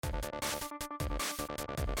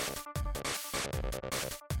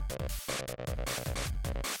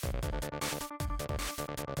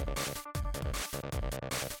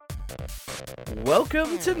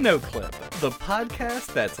Welcome to No Clip, the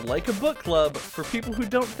podcast that's like a book club for people who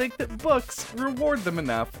don't think that books reward them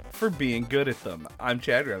enough for being good at them. I'm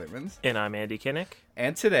Chad Ruthermans. And I'm Andy Kinnick.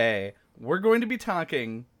 And today, we're going to be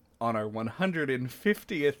talking on our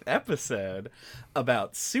 150th episode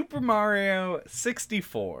about Super Mario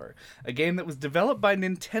 64, a game that was developed by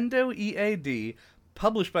Nintendo EAD,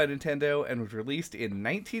 published by Nintendo, and was released in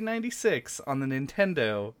 1996 on the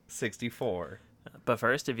Nintendo 64. But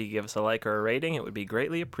first, if you give us a like or a rating, it would be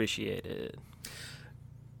greatly appreciated.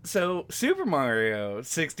 So, Super Mario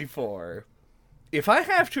 64, if I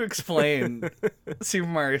have to explain Super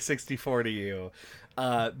Mario 64 to you,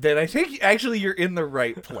 then I think actually you're in the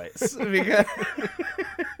right place. Because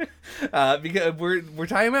we're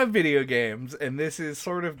talking about video games, and this is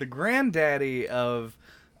sort of the granddaddy of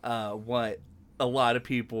what a lot of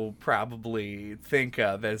people probably think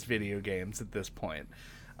of as video games at this point.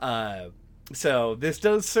 So this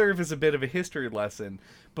does serve as a bit of a history lesson.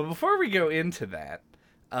 But before we go into that,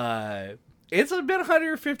 it's been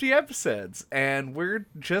 150 episodes, and we're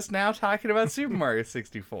just now talking about Super Mario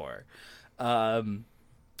 64.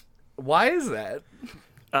 Why is that?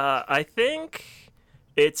 I think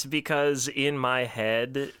it's because in my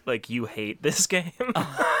head, like, you hate this game.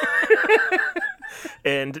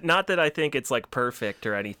 And not that I think it's, like, perfect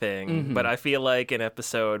or anything, but I feel like an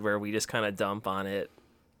episode where we just kind of dump on it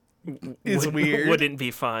Is weird. Wouldn't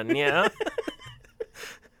be fun, yeah?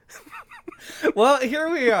 Well, here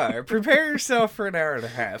we are. Prepare yourself for an hour and a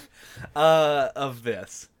half of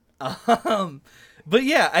this. But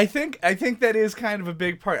yeah, I think that is kind of a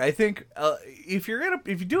big part. I think if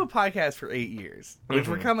you do a podcast for 8 years, which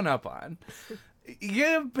we're coming up on,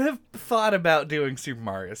 you have thought about doing Super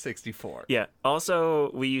Mario 64. Yeah.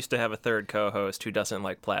 Also, we used to have a third co-host who doesn't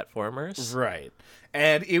like platformers. Right.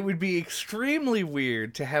 And it would be extremely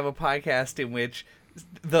weird to have a podcast in which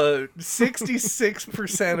the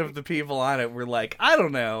 66% of the people on it were like, I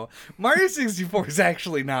don't know, Mario 64 is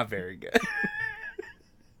actually not very good.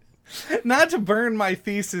 Not to burn my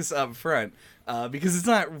thesis up front, because it's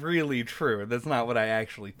not really true. That's not what I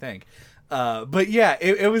actually think. But yeah,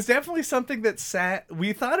 it was definitely something that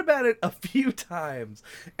we thought about it a few times,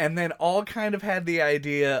 and then all kind of had the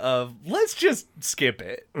idea of, let's just skip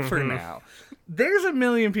it for now. There's a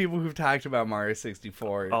million people who've talked about Mario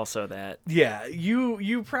 64. Also that. Yeah,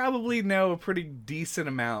 you probably know a pretty decent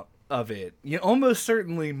amount of it. Almost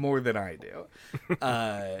certainly more than I do.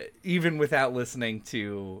 Even without listening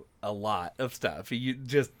to a lot of stuff. You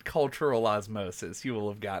just cultural osmosis, you will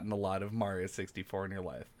have gotten a lot of Mario 64 in your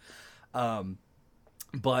life.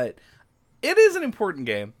 But it is an important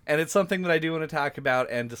game, and it's something that I do want to talk about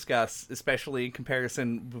and discuss, especially in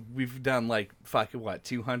comparison. We've done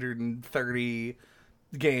 230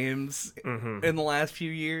 games in the last few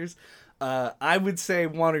years. I would say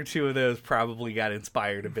one or two of those probably got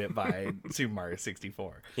inspired a bit by Super Mario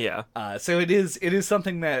 64. Yeah. So it is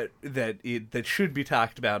something that should be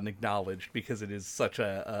talked about and acknowledged, because it is such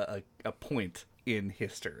a point in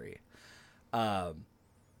history. So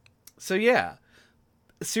yeah,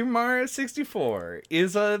 Super Mario 64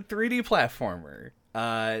 is a 3D platformer.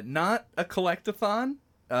 Not a collectathon.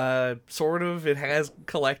 Sort of. It has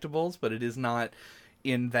collectibles, but it is not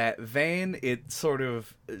in that vein. It sort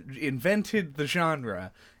of invented the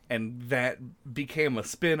genre, and that became a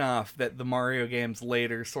spin-off that the Mario games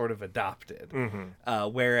later sort of adopted.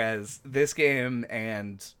 Whereas this game,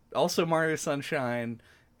 and also Mario Sunshine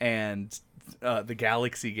and the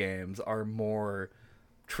Galaxy games, are more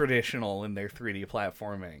traditional in their 3D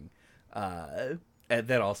platforming, and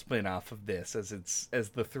that all spin off of this as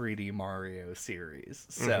the 3D Mario series.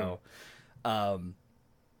 So,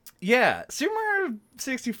 yeah, Super Mario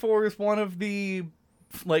 64 is one of the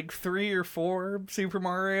 3 or 4 Super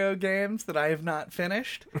Mario games that I have not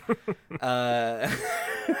finished.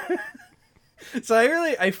 So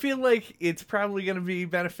I feel like it's probably going to be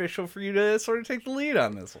beneficial for you to sort of take the lead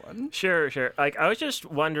on this one. Sure. Like, I was just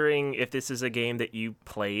wondering if this is a game that you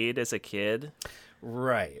played as a kid.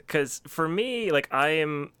 Right. Because for me, I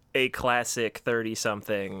am a classic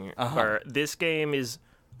 30-something, where this game is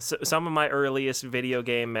some of my earliest video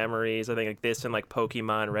game memories. I think this and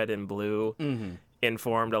Pokemon Red and Blue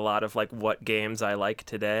informed a lot of what games I like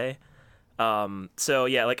today. So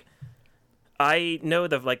yeah, I know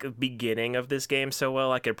the beginning of this game so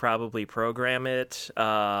well, I could probably program it.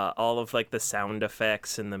 All of the sound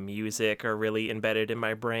effects and the music are really embedded in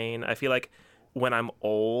my brain. I feel like when I'm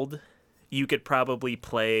old, you could probably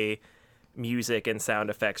play music and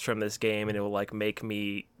sound effects from this game and it will make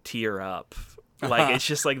me tear up. It's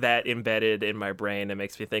just that embedded in my brain. It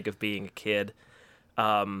makes me think of being a kid.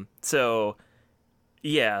 So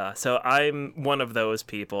Yeah, so I'm one of those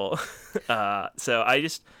people. So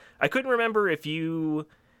I couldn't remember if you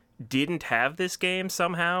didn't have this game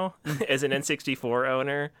somehow as an N64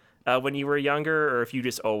 owner when you were younger, or if you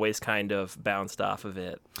just always kind of bounced off of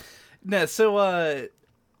it. No, so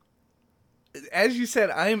as you said,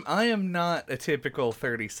 I am not a typical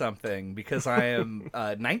 30-something because I am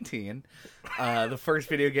 19. The first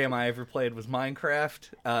video game I ever played was Minecraft,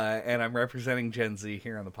 and I'm representing Gen Z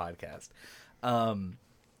here on the podcast.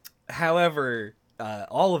 However,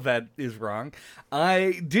 all of that is wrong.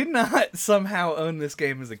 I did not somehow own this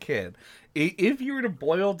game as a kid. If you were to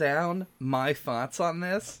boil down my thoughts on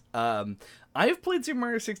this, I've played Super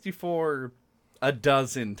Mario 64 a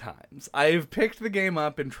dozen times. I've picked the game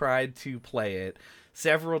up and tried to play it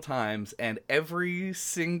several times, and every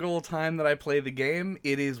single time that I play the game,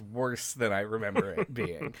 it is worse than I remember it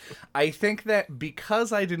being. I think that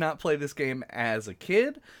because I did not play this game as a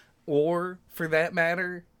kid, or for that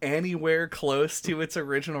matter, anywhere close to its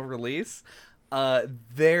original release,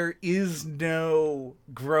 there is no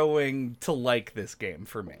growing to like this game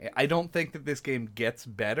for me. I don't think that this game gets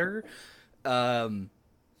better.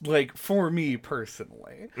 Like, for me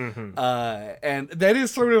personally. Mm-hmm. And that is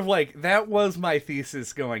sort of like, that was my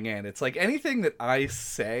thesis going in. It's like, anything that I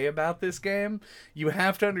say about this game, you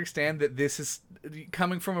have to understand that this is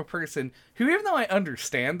coming from a person who, even though I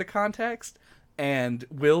understand the context and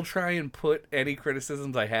will try and put any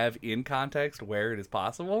criticisms I have in context where it is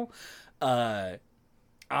possible, I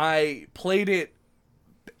played it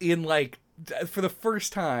in, like, for the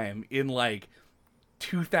first time in, like,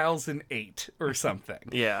 2008 or something.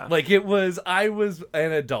 Yeah. Like, I was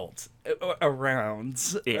an adult around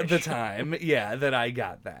the time, that I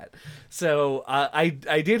got that. So, I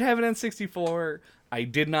did have an N64. I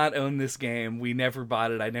did not own this game. We never bought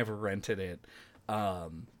it. I never rented it.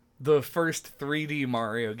 The first 3D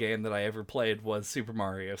Mario game that I ever played was Super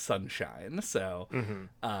Mario Sunshine. So,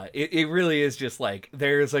 it really is just like,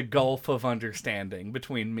 there's a gulf of understanding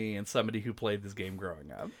between me and somebody who played this game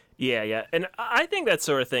growing up. Yeah, and I think that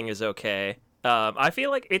sort of thing is okay. I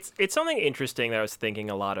feel like it's something interesting that I was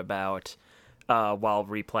thinking a lot about while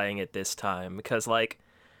replaying it this time, because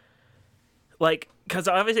because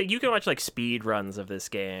obviously you can watch like speed runs of this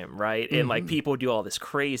game, right? And like people do all this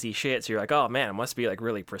crazy shit, so you're like, oh man, it must be like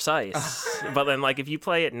really precise. But then like if you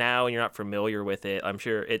play it now and you're not familiar with it, I'm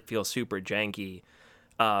sure it feels super janky,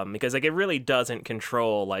 because like it really doesn't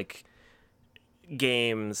control like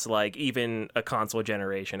games like even a console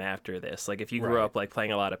generation after this. Like if you grew up like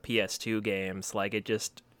playing a lot of PS2 games, like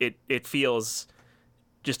it feels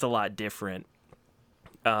just a lot different.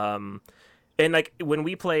 And like when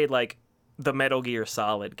we played like the Metal Gear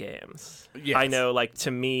Solid games, I know like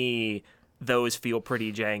to me those feel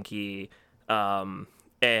pretty janky,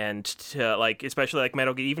 and to, like especially like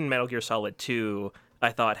Metal Gear Solid 2 I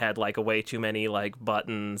thought had like a way too many like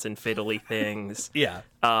buttons and fiddly things.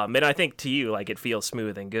 And I think to you like it feels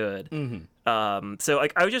smooth and good. So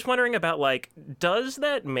like I was just wondering about like, does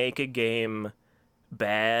that make a game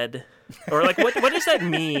bad, or like what does that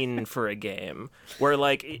mean for a game where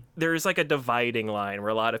like there's like a dividing line where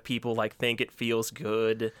a lot of people like think it feels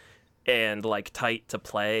good and like tight to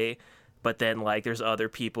play, but then like there's other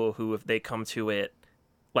people who, if they come to it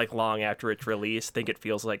like long after its release, think it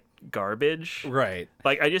feels like garbage. Right.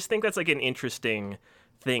 Like I just think that's like an interesting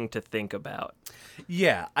thing to think about.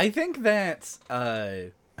 Yeah, I think that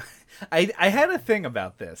I had a thing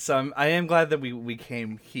about this, so I am glad that we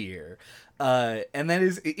came here. And that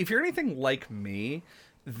is, if you're anything like me,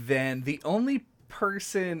 then the only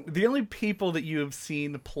people that you have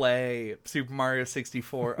seen play Super Mario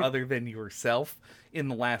 64 other than yourself in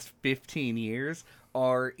the last 15 years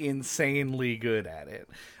are insanely good at it.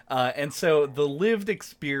 And so the lived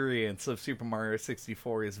experience of Super Mario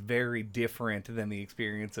 64 is very different than the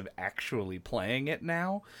experience of actually playing it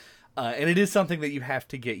now. And it is something that you have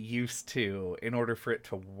to get used to in order for it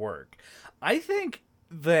to work. I think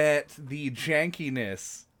that the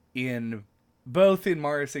jankiness in both in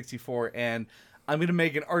Mario 64 and I'm going to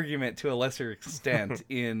make an argument to a lesser extent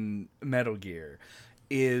in Metal Gear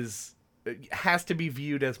has to be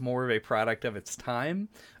viewed as more of a product of its time.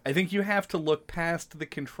 I think you have to look past the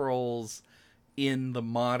controls in the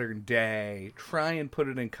modern day, try and put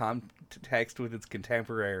it in context with its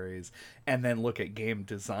contemporaries, and then look at game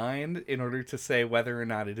design in order to say whether or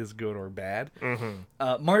not it is good or bad.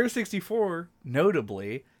 Mario 64,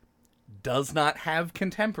 notably, does not have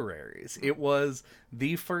contemporaries. It was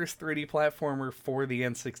the first 3D platformer for the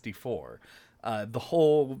N64. The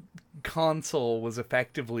whole console was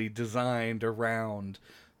effectively designed around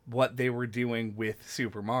what they were doing with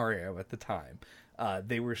Super Mario at the time.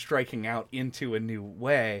 They were striking out into a new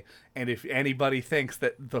way, and if anybody thinks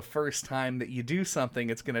that the first time that you do something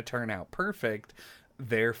it's going to turn out perfect,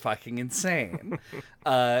 they're fucking insane.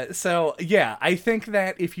 So yeah, I think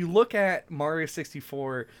that if you look at Mario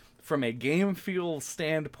 64 from a game feel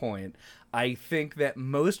standpoint, I think that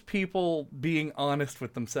most people, being honest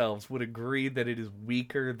with themselves, would agree that it is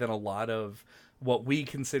weaker than a lot of what we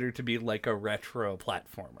consider to be like a retro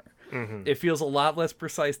platformer. Mm-hmm. It feels a lot less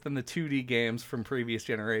precise than the 2D games from previous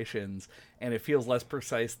generations, and it feels less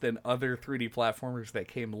precise than other 3D platformers that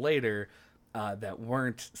came later, that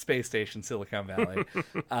weren't Space Station Silicon Valley,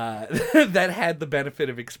 that had the benefit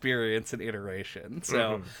of experience and iteration.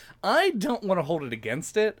 So I don't want to hold it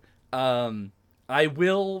against it. I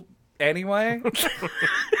will anyway,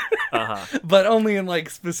 but only in like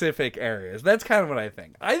specific areas. That's kind of what I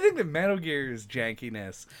think. I think that Metal Gear's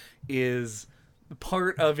jankiness is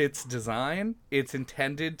part of its design. It's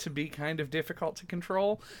intended to be kind of difficult to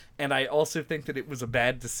control, and I also think that it was a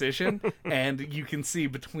bad decision. And you can see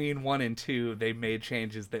between 1 and 2 they made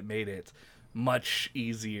changes that made it much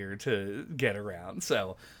easier to get around.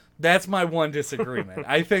 So that's my one disagreement.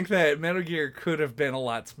 I think that Metal Gear could have been a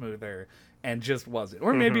lot smoother and just wasn't,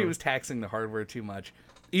 or maybe it was taxing the hardware too much.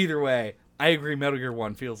 Either way, I agree, Metal Gear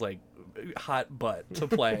 1 feels like hot butt to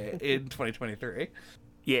play in 2023.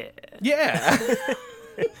 Yeah.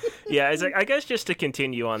 Yeah, I guess just to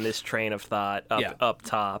continue on this train of thought up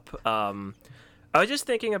top, I was just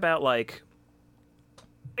thinking about, like,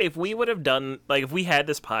 if we would have done, like, if we had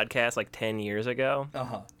this podcast, like, 10 years ago,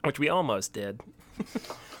 which we almost did,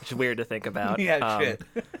 which is weird to think about. Shit.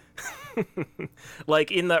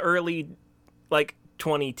 Like, in the early, like,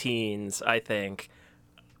 20-teens, I think,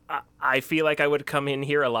 I feel like I would come in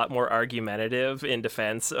here a lot more argumentative in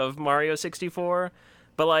defense of Mario 64.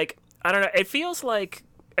 But, like, I don't know, it feels like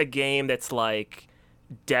a game that's, like,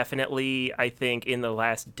 definitely, I think, in the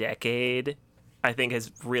last decade, I think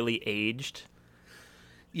has really aged.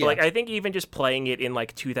 Yeah. Like, I think even just playing it in,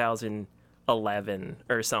 like, 2011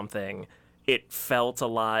 or something, it felt a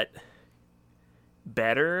lot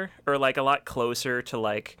better, or, like, a lot closer to,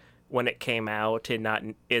 like, when it came out and not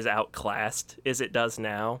as outclassed as it does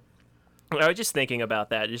now. I was just thinking about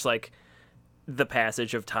that, just, like, the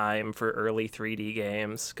passage of time for early 3D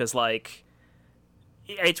games, because, like,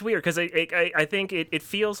 it's weird, because I think it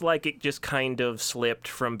feels like it just kind of slipped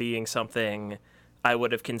from being something I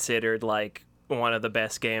would have considered, like, one of the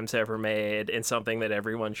best games ever made and something that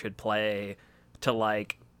everyone should play, to,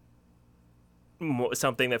 like,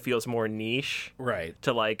 something that feels more niche, right,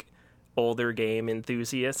 to, like, older game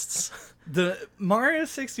enthusiasts. The Mario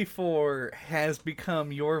 64 has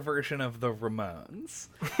become your version of the Ramones,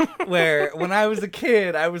 where when I was a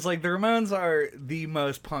kid, I was like, the Ramones are the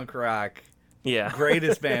most punk rock,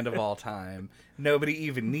 greatest band of all time. Nobody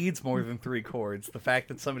even needs more than 3 chords. The fact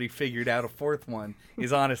that somebody figured out a 4th one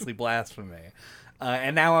is honestly blasphemy.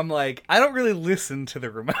 And now I'm like, I don't really listen to the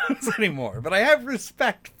Ramones anymore, but I have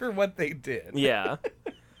respect for what they did. Yeah.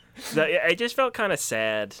 It just felt kind of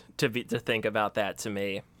sad to think about that to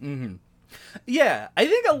me. Mm-hmm. Yeah, I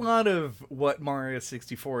think a lot of what Mario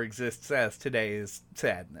 64 exists as today is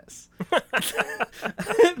sadness.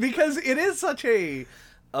 Because it is such a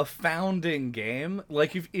founding game.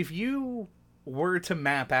 Like, if you were to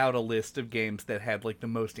map out a list of games that had, like, the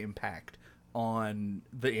most impact on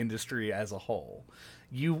the industry as a whole,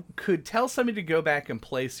 you could tell somebody to go back and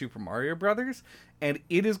play Super Mario Brothers, and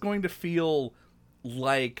it is going to feel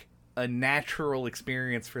like a natural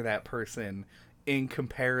experience for that person in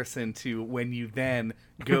comparison to when you then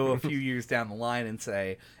go a few years down the line and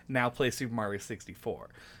say, now play Super Mario 64.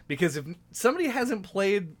 Because if somebody hasn't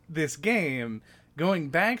played this game, going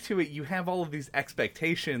back to it, you have all of these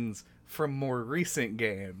expectations from more recent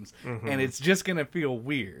games, and it's just going to feel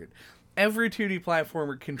weird. Every 2D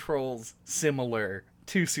platformer controls similar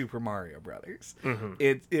to Super Mario Brothers.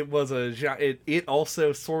 It was it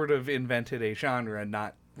also sort of invented a genre,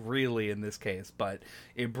 not really in this case, but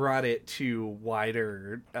it brought it to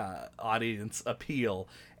wider audience appeal,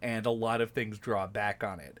 and a lot of things draw back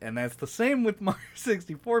on it. And that's the same with Mario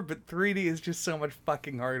 64, but 3D is just so much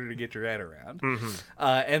fucking harder to get your head around.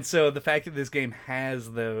 And so the fact that this game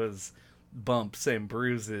has those bumps and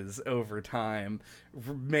bruises over time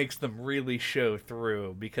makes them really show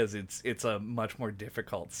through, because it's a much more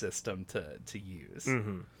difficult system to use.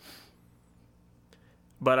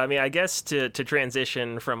 But, I mean, I guess to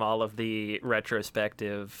transition from all of the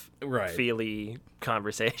retrospective, feely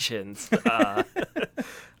conversations,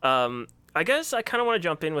 I guess I kind of want to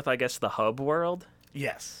jump in with, I guess, the hub world.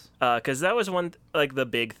 Yes. Because that was one, like, the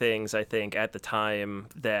big things, I think, at the time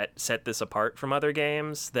that set this apart from other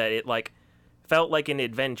games, that it, like, felt like an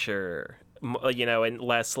adventure. and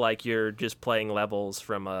less like you're just playing levels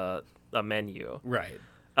from a menu. Right.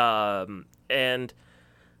 And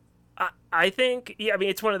I think, yeah, I mean,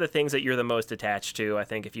 it's one of the things that you're the most attached to, I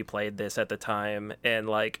think, if you played this at the time. And,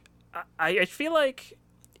 like, I feel like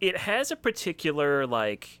it has a particular,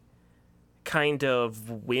 like, kind of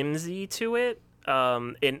whimsy to it.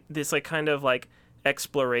 And this, like, kind of, like,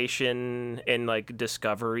 exploration and, like,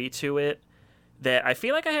 discovery to it that I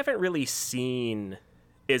feel like I haven't really seen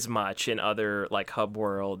as much in other, like, hub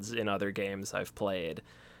worlds in other games I've played.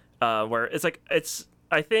 Where it's, like,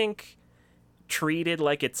 I think, treated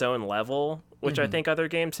like its own level, which I think other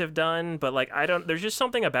games have done, but like there's just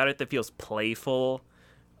something about it that feels playful,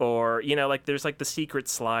 or like there's like the secret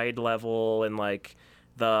slide level, and like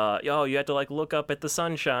you had to like look up at the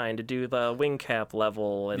sunshine to do the wing cap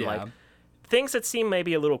level, and like things that seem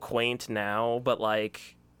maybe a little quaint now, but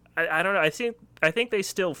like I don't know, I think they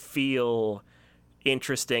still feel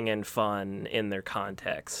interesting and fun in their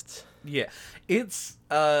context. Yeah, it's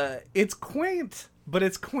quaint, but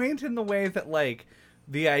it's quaint in the way that, like,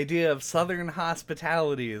 the idea of Southern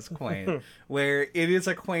hospitality is quaint, where it is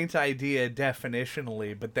a quaint idea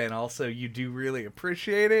definitionally, but then also you do really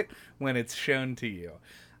appreciate it when it's shown to you.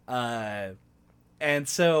 And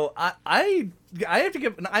so I have to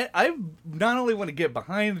get, I not only want to get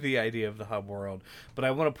behind the idea of the hub world, but I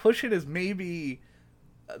want to push it as maybe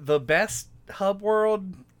the best hub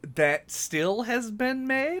world that still has been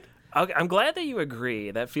made. Okay, I'm glad that you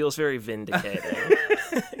agree. That feels very vindicating.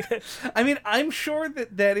 I mean, I'm sure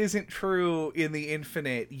that isn't true in the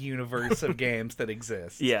infinite universe of games that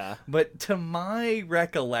exist. Yeah. But to my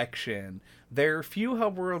recollection, there are few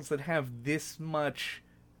hub worlds that have this much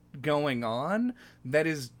going on that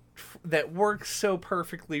works so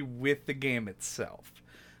perfectly with the game itself.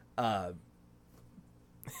 You're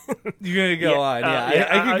gonna go on,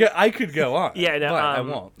 yeah. I could go on, yeah, no, but I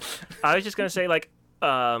won't. I was just gonna say, like,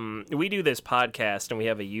 we do this podcast and we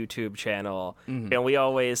have a YouTube channel, and we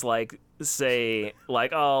always like say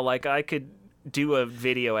like, oh, like I could do a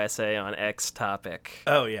video essay on X topic,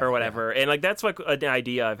 or whatever, and like that's like an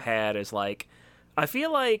idea I've had is like, I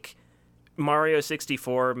feel like Mario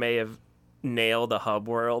 64 may have nailed the hub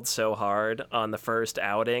world so hard on the first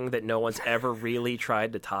outing that no one's ever really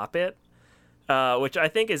tried to top it, which I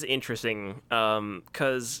think is interesting,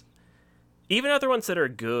 because even other ones that are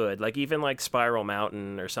good, like even like Spiral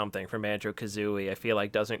Mountain or something from Banjo-Kazooie, I feel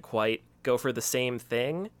like doesn't quite go for the same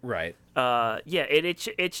thing. Right.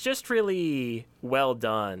 It's just really well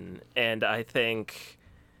done, and I think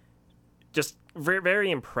just very,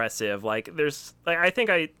 very impressive. Like there's, like, I think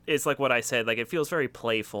it's like what I said, like it feels very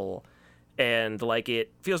playful, and like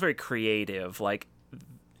it feels very creative. Like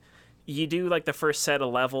you do like the first set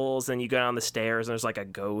of levels, and you go down the stairs, and there's like a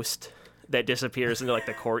ghost that disappears into like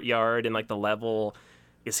the courtyard, and like the level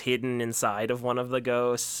is hidden inside of one of the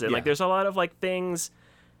ghosts, and like there's a lot of like things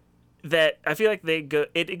that I feel like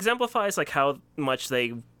it exemplifies like how much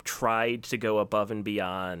they tried to go above and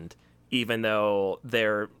beyond, even though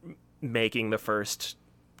they're making the first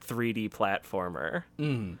 3D platformer,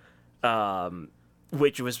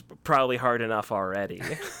 which was probably hard enough already.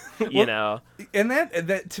 you know, and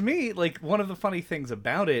that to me, like, one of the funny things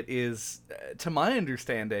about it is, to my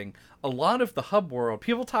understanding, a lot of the hub world,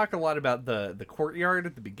 people talk a lot about the courtyard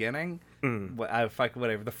at the beginning,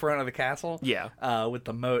 whatever, the front of the castle, with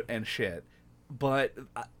the moat and shit. But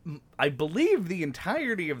I believe the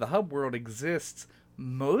entirety of the hub world exists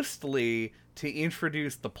mostly to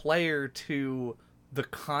introduce the player to the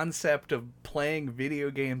concept of playing video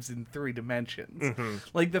games in 3 dimensions.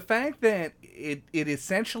 Like the fact that it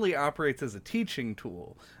essentially operates as a teaching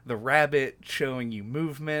tool. The rabbit showing you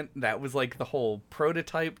movement, that was like the whole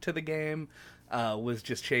prototype to the game, was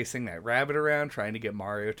just chasing that rabbit around, trying to get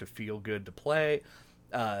Mario to feel good to play.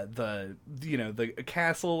 The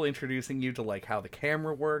castle introducing you to like how the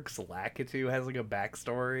camera works. Lakitu has like a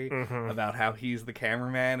backstory about how he's the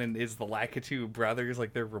cameraman and is the Lakitu brothers,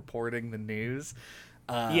 like they're reporting the news.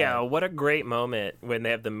 What a great moment when they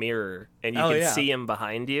have the mirror and you can see him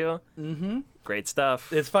behind you. Great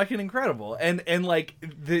stuff. It's fucking incredible. And like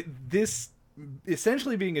this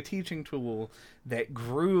essentially being a teaching tool that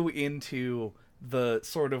grew into the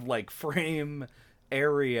sort of like frame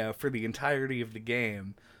area for the entirety of the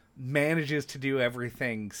game, manages to do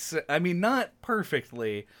everything. I mean, not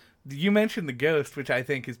perfectly. You mentioned the ghost, which I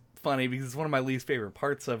think is funny because it's one of my least favorite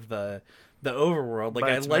parts of the overworld. Like,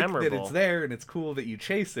 I like that it's there and it's cool that you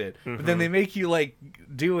chase it, but then they make you like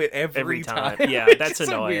do it every time. Yeah, that's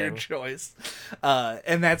annoying. A weird choice.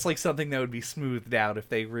 And that's like something that would be smoothed out if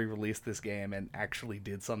they re-released this game and actually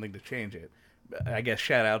did something to change it. I guess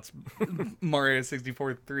shout outs Mario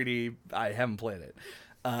 64 3D. I haven't played it.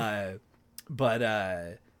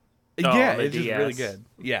 But Oh, yeah, the it's just really DS. good.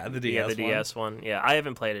 Yeah, the DS Yeah, the one. DS one. Yeah, I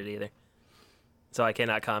haven't played it either, so I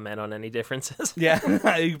cannot comment on any differences.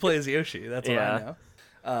 Yeah, you play as Yoshi. That's what I Yeah.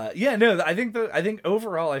 know. Yeah, no, I think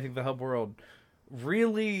overall, I think the hub world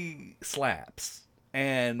really slaps,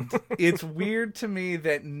 and it's weird to me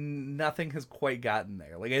that nothing has quite gotten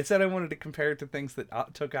there. Like I said, I wanted to compare it to things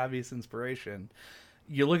that took obvious inspiration.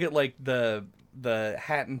 You look at like the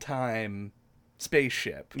Hat in Time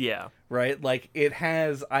spaceship, Yeah. right? Like it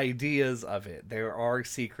has ideas of it. There are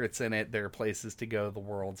secrets in it. There are places to go. The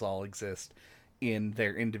worlds all exist in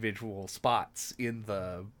their individual spots in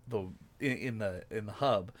the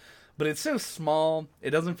hub. But it's so small. It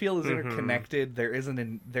doesn't feel as interconnected. There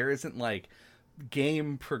isn't like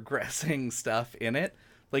game progressing stuff in it.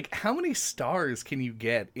 Like how many stars can you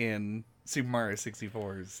get in Super Mario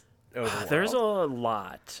 64's overworld? There's a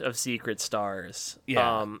lot of secret stars.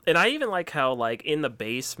 Yeah. And I even like how, like, in the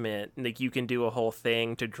basement, like, you can do a whole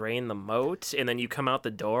thing to drain the moat, and then you come out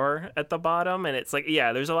the door at the bottom, and it's like,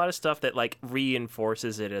 yeah, there's a lot of stuff that, like,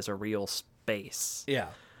 reinforces it as a real space. Yeah.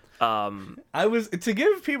 I was to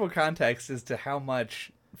give people context as to how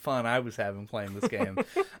much fun I was having playing this game.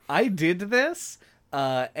 I did this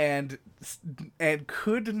and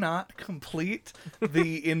could not complete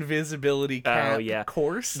the invisibility cat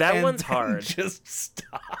course. That and one's then hard. Just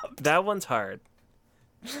stopped. That one's hard.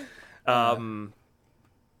 But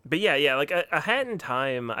yeah, like a Hat in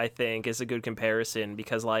Time, I think, is a good comparison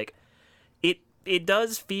because like it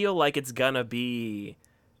does feel like it's gonna be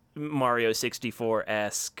Mario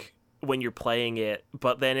 64-esque when you're playing it,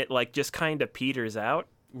 but then it like just kind of peters out.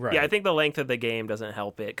 Right. Yeah, I think the length of the game doesn't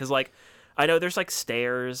help it because like I know there's like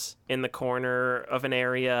stairs in the corner of an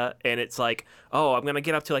area, and it's like, oh, I'm gonna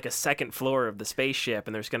get up to like a second floor of the spaceship,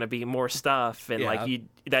 and there's gonna be more stuff, and like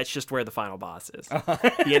that's just where the final boss is.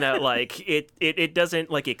 You know, like it doesn't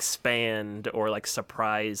like expand or like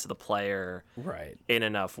surprise the player Right. in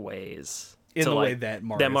enough ways. In the like, way that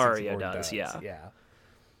Mario 64 does. Yeah.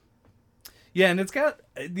 Yeah, and it's got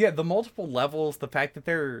the multiple levels, the fact that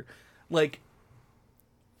they're like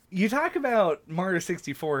you talk about Mario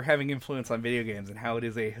 64 having influence on video games and how it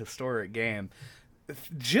is a historic game.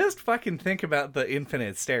 Just fucking think about the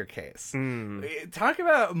Infinite Staircase. Talk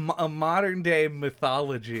about a modern day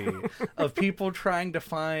mythology of people trying to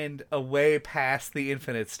find a way past the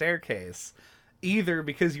Infinite Staircase. Either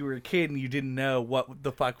because you were a kid and you didn't know what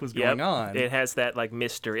the fuck was going on. It has that like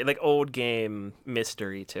mystery, like old game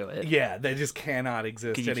mystery to it. Yeah, that just cannot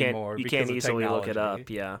exist anymore. You can't easily look it up.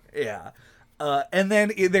 Yeah. Yeah. And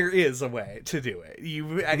then there is a way to do it.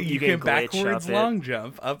 You can backwards long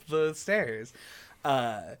jump up the stairs.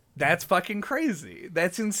 That's fucking crazy.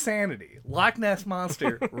 That's insanity. Loch Ness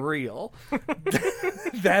Monster, real.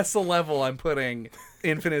 That's the level I'm putting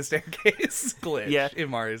Infinite Staircase glitch in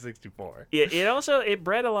Mario 64. Yeah, it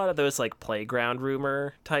bred a lot of those like playground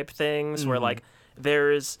rumor type things where like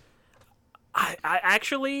there's I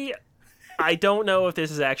actually I don't know if this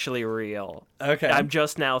is actually real. Okay. I'm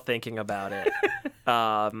just now thinking about it.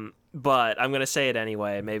 But I'm going to say it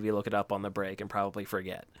anyway. Maybe look it up on the break and probably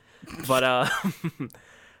forget. But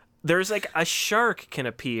there's like a shark can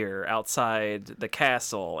appear outside the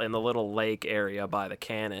castle in the little lake area by the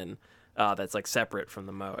cannon that's like separate from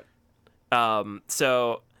the moat.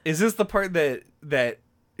 So is this the part that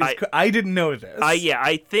I didn't know this?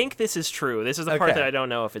 I think this is true. This is the part that I don't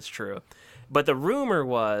know if it's true. But the rumor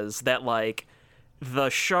was that like the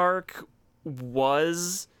shark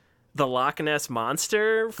was the Loch Ness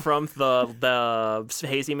Monster from the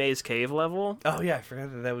Hazy Maze Cave level. Oh yeah, I forgot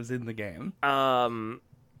that was in the game.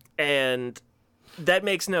 And that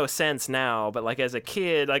makes no sense now, but like as a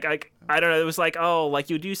kid, like I don't know, it was like, oh, like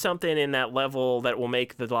you do something in that level that will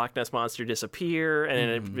make the Loch Ness Monster disappear,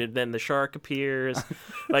 and then the shark appears.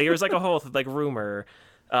 Like it was like a whole like rumor,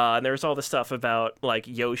 and there was all this stuff about like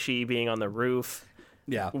Yoshi being on the roof.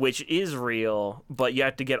 Yeah. Which is real, but you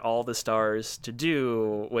have to get all the stars to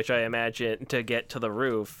do, which I imagine to get to the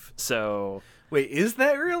roof. So wait, is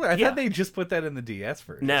that real? I thought they just put that in the DS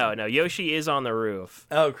version. No, Yoshi is on the roof.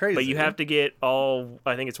 Oh, crazy. But you have to get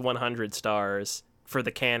I think it's 100 stars for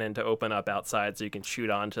the cannon to open up outside so you can shoot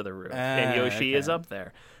onto the roof. And Yoshi is up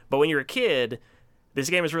there. But when you're a kid, this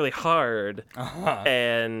game is really hard,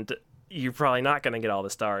 and you're probably not going to get all the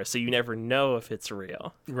stars, so you never know if it's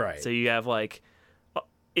real. Right. So you have like...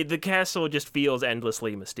 the castle just feels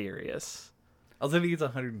endlessly mysterious. I think it's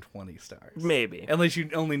 120 stars. Maybe. Unless you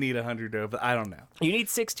only need 100 of it. I don't know. You need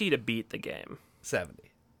 60 to beat the game.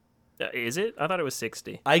 70. Is it? I thought it was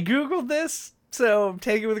 60. I Googled this So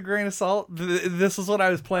take it with a grain of salt. This is what I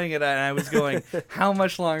was playing it at, and I was going, how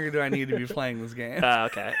much longer do I need to be playing this game?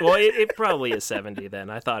 Okay. Well, it probably is 70 then.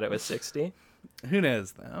 I thought it was 60. Who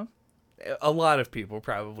knows, though? A lot of people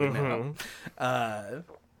probably know.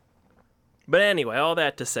 But anyway, all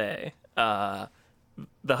that to say, the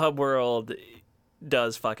hub world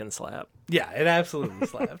does fucking slap. Yeah, it absolutely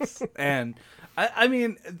slaps. And, I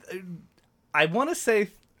mean, I want to say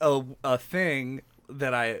a thing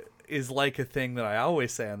that is like a thing that I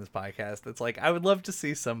always say on this podcast. It's like, I would love to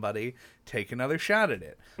see somebody take another shot at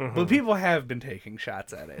it. But people have been taking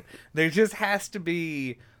shots at it. There just has to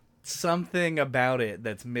be something about it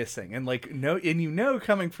that's missing. And like,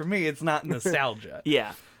 coming from me, it's not nostalgia.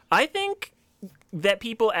 Yeah. I think that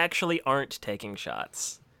people actually aren't taking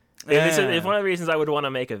shots. It's one of the reasons I would want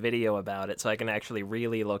to make a video about it so I can actually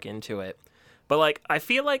really look into it. But like, I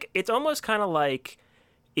feel like it's almost kind of like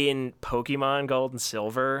in Pokemon Gold and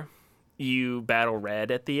Silver, you battle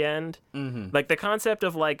Red at the end. Like the concept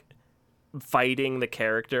of like fighting the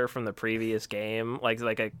character from the previous game,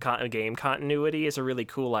 like a game continuity, is a really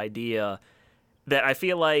cool idea that I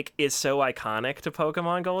feel like is so iconic to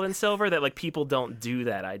Pokemon Gold and Silver that like people don't do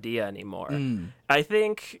that idea anymore. I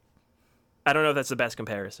think, I don't know if that's the best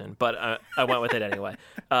comparison, but I went with it anyway.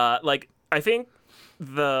 Like I think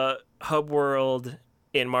the hub world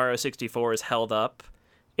in Mario 64 is held up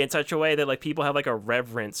in such a way that like people have like a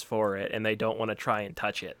reverence for it and they don't want to try and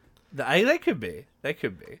touch it. That could be. I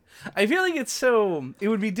feel like it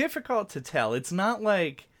would be difficult to tell. It's not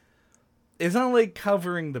like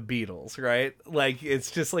covering the Beatles, right? Like it's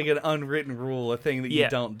just like an unwritten rule, a thing that you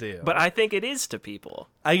don't do. But I think it is to people.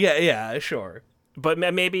 Yeah, sure. But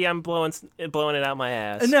maybe I'm blowing it out my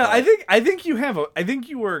ass. No, but... I think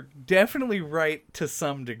you were definitely right to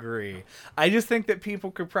some degree. I just think that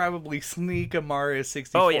people could probably sneak a Mario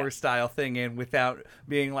 64 style thing in without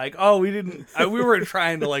being like, "Oh, we weren't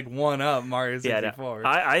trying to like one up Mario 64." No,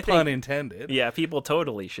 I think, pun intended. Yeah, people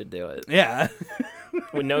totally should do it. Yeah,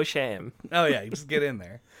 with no shame. Oh yeah, just get in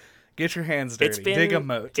there, get your hands dirty, dig a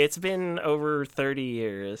moat. It's been over 30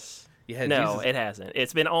 years. Yeah, no, Jesus. It hasn't.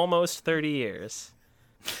 It's been almost 30 years.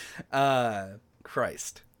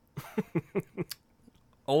 Christ.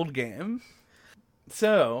 Old game.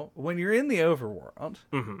 So, when you're in the overworld,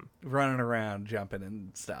 running around, jumping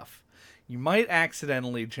and stuff, you might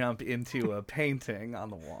accidentally jump into a painting on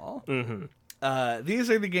the wall. These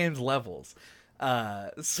are the game's levels.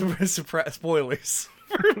 Spoilers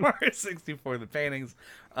for Mario 64. The paintings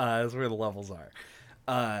is where the levels are.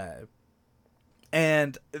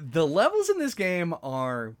 And the levels in this game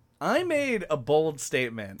are... I made a bold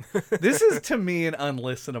statement. This is, to me, an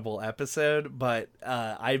unlistenable episode, but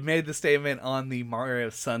I made the statement on the Mario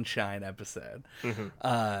Sunshine episode.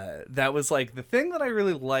 That was like, the thing that I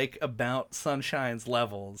really like about Sunshine's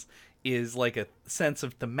levels is like a sense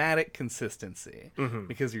of thematic consistency.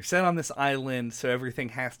 Because you're set on this island, so everything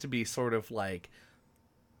has to be sort of like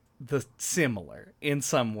similar in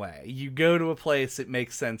some way. You go to a place, it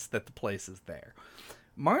makes sense that the place is there.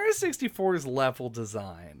 Mario 64's level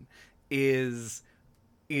design is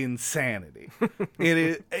insanity.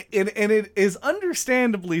 It is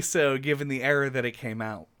understandably so given the era that it came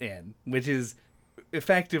out in, which is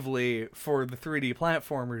effectively, for the 3D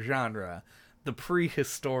platformer genre, the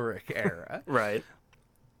prehistoric era. Right.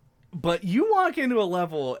 But you walk into a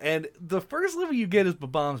level, and the first level you get is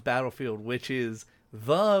Bob-omb's Battlefield, which is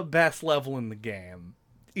the best level in the game,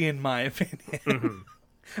 in my opinion.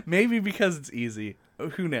 Maybe because it's easy.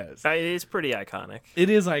 Who knows? It's pretty iconic. It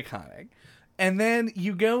is iconic. And then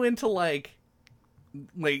you go into like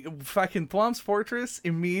fucking Thwomp's Fortress.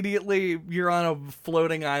 Immediately you're on a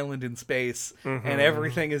floating island in space, and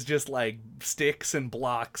everything is just like sticks and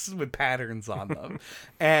blocks with patterns on them.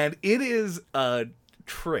 And it is a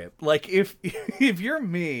trip. Like if you're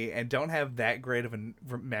me and don't have that great of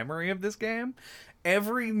a memory of this game,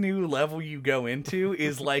 every new level you go into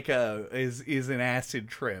is like is an acid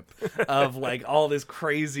trip of like all this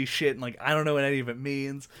crazy shit, and like I don't know what any of it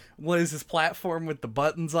means. What is this platform with the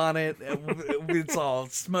buttons on it? It's all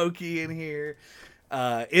smoky in here.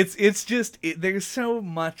 It's just there's so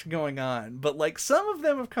much going on, but like some of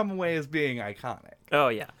them have come away as being iconic. Oh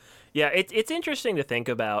yeah. It's interesting to think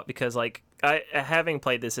about because like having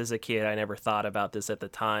played this as a kid, I never thought about this at the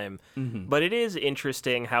time. But it is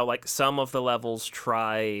interesting how like some of the levels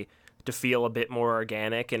try to feel a bit more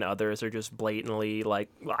organic and others are just blatantly like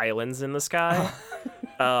islands in the sky.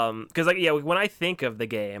 Because like when I think of the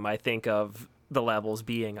game, I think of the levels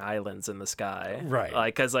being islands in the sky. Right.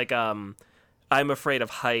 Like because like I'm afraid of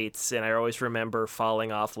heights, and I always remember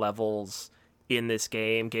falling off levels in this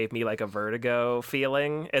game gave me like a vertigo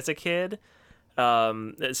feeling as a kid.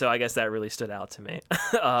 So I guess that really stood out to me.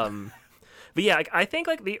 But yeah, I think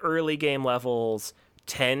like the early game levels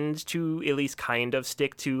tend to at least kind of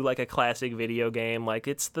stick to like a classic video game. Like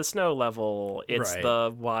it's the snow level, it's Right.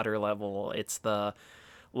 the water level, it's the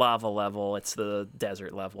lava level, it's the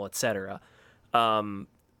desert level, etc.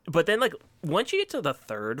 But then like once you get to the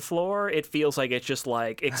third floor, it feels like it's just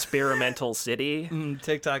like experimental city.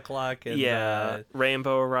 TikTok clock and Yeah,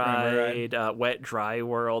 Rainbow Ride. Ride, Wet Dry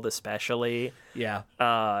World, especially. Yeah.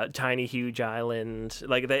 Tiny Huge Island.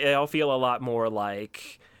 Like they all feel a lot more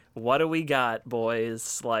like, what do we got,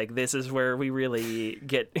 boys? Like this is where we really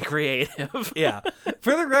get creative. Yeah.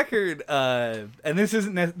 For the record, and this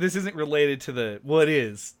isn't related to the it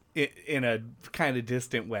is in a kind of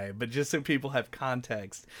distant way, but just so people have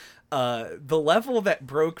context, the level that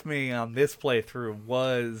broke me on this playthrough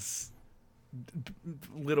was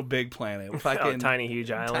Little Big Planet, fucking Tiny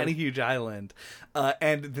Huge Island. Tiny Huge Island,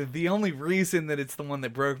 and the only reason that it's the one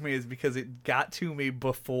that broke me is because it got to me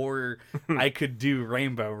before I could do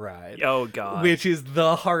Rainbow Ride. Oh god, Which is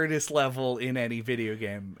the hardest level in any video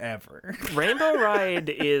game ever. Rainbow Ride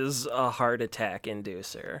is a heart attack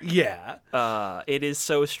inducer. Yeah. It is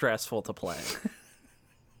so stressful to play.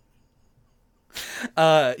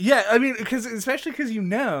 Yeah, I mean, especially because you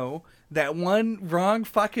know that one wrong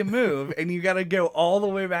fucking move, and you gotta go all the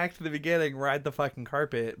way back to the beginning, ride the fucking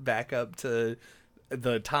carpet back up to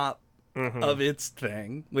the top of its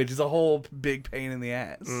thing, which is a whole big pain in the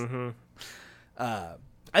ass.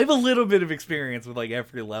 I have a little bit of experience with like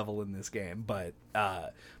every level in this game, but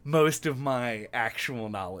most of my actual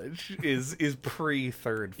knowledge is pre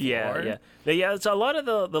third floor. Yeah. So a lot of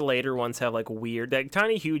the later ones have like weird. Like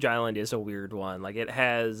Tiny Huge Island is a weird one. Like it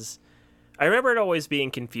has. I remember it always being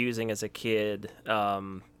confusing as a kid,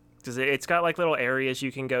 because it's got like little areas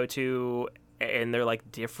you can go to, and they're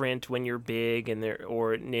like different when you're big, and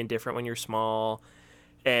different when you're small,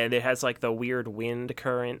 and it has like the weird wind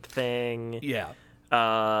current thing. Yeah.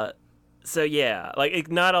 So yeah, like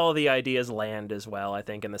not all the ideas land as well, I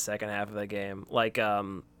think, in the second half of the game. Like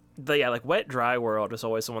like Wet Dry World was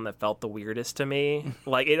always the one that felt the weirdest to me.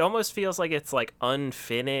 Like it almost feels like it's like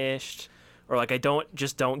unfinished, or like I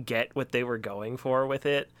don't get what they were going for with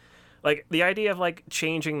it. Like the idea of like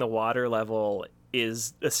changing the water level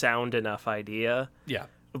is a sound enough idea. Yeah.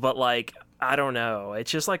 But like I don't know.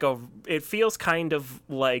 It's just like it feels kind of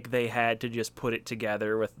like they had to just put it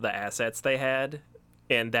together with the assets they had,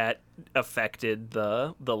 and that affected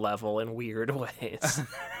the level in weird ways.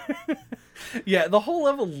 Yeah, the whole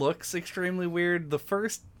level looks extremely weird. The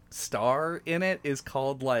first star in it is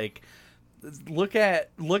called like look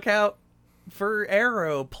out for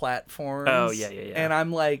arrow platforms. Oh yeah. And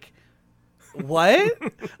I'm like, what?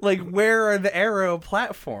 Like, where are the arrow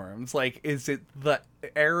platforms? Like, is it the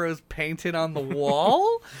arrows painted on the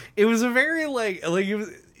wall? It was a very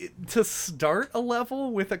to start a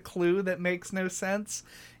level with a clue that makes no sense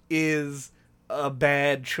is a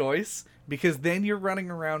bad choice, because then you're running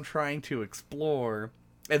around trying to explore.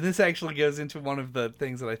 And this actually goes into one of the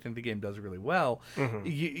things that I think the game does really well.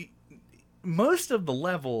 Most of the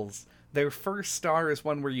levels, their first star is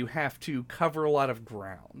one where you have to cover a lot of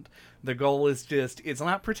ground. The goal is it's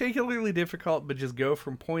not particularly difficult, but just go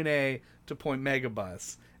from point A to point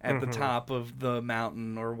Megabus at the top of the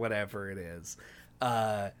mountain or whatever it is.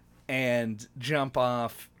 And jump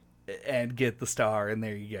off and get the star, and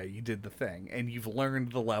there you go. You did the thing. And you've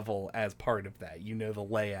learned the level as part of that. You know the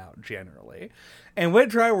layout generally. And Wet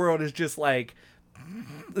Dry World is just like,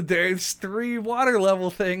 there's 3 water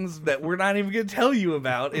level things that we're not even going to tell you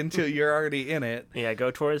about until you're already in it. Yeah,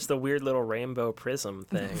 go towards the weird little rainbow prism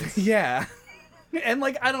things. Yeah. And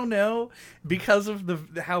like, I don't know, because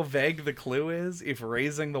of how vague the clue is, if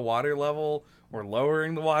raising the water level or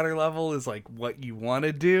lowering the water level is like what you want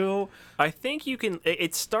to do. I think you can.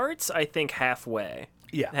 It starts, I think, halfway.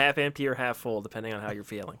 Yeah. Half empty or half full, depending on how you're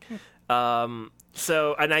feeling.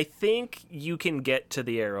 So, and I think you can get to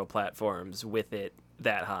the arrow platforms with it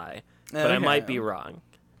that high, but I might be wrong.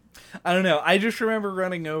 I don't know. I just remember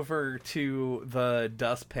running over to the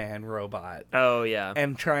dustpan robot. Oh, yeah.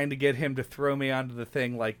 And trying to get him to throw me onto the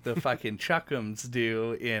thing like the fucking Chuckums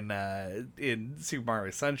do in Super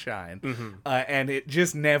Mario Sunshine. And it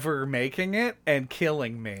just never making it and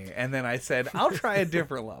killing me. And then I said, I'll try a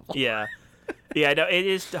different level. Yeah. Yeah, no, it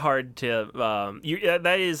is hard to.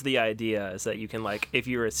 That is the idea, is that you can, like, if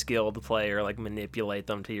you're a skilled player, like, manipulate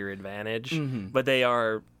them to your advantage. But they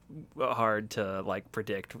are hard to, like,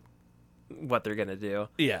 predict what they're gonna do.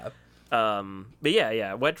 Yeah. But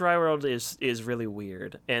yeah. Wet Dry World is really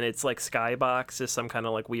weird, and it's like Skybox is some kind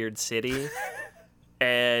of like weird city,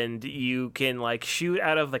 and you can like shoot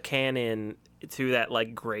out of the cannon to that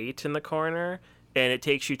like grate in the corner, and it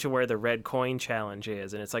takes you to where the red coin challenge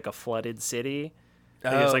is, and it's like a flooded city.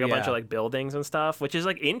 Like, there's like a bunch of like buildings and stuff, which is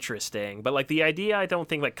like interesting, but like the idea I don't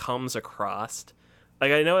think like comes across.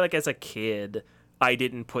 Like I know like as a kid I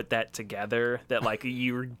didn't put that together, that like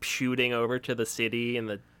you were shooting over to the city in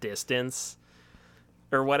the distance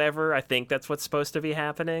or whatever. I think that's what's supposed to be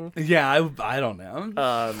happening. Yeah, I don't know.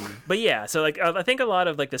 But yeah, so like I think a lot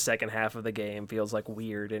of like the second half of the game feels like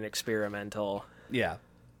weird and experimental. Yeah.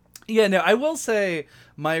 Yeah, no, I will say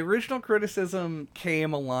my original criticism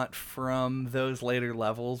came a lot from those later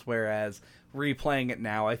levels, whereas replaying it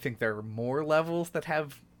now, I think there are more levels that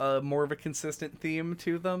have more of a consistent theme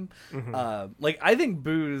to them. Like, I think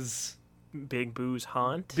Big Boo's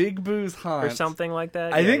Haunt? Big Boo's Haunt. Or something like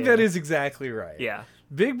that? I think that is exactly right. Yeah.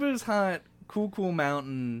 Big Boo's Haunt, Cool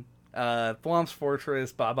Mountain, Thwomp's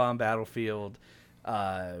Fortress, Bob-omb Battlefield,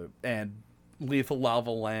 and Lethal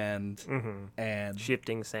Lava Land, and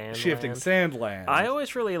Shifting Sand Sandland. I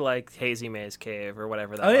always really liked Hazy Maze Cave or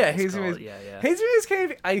whatever that Hazy called. Maze. Yeah. Hazy Maze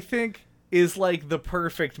Cave, I think, is like the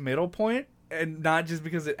perfect middle point, and not just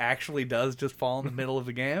because it actually does just fall in the middle of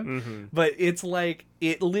the game, but it's like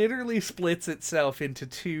it literally splits itself into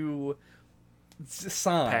two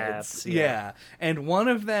sides. Paths, yeah. And one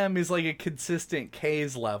of them is like a consistent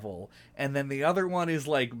K's level, and then the other one is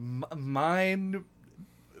like mine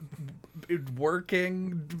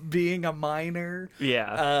working, being a miner,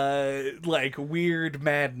 like weird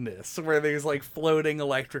madness where there's like floating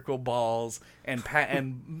electrical balls and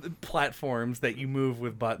and platforms that you move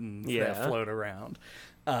with buttons that float around.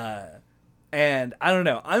 And I don't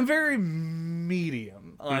know, I'm very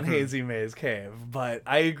medium on Hazy Maze Cave, but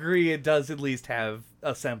I agree it does at least have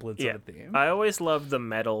a semblance of a theme. I always loved the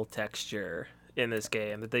metal texture in this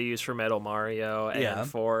game that they use for Metal Mario and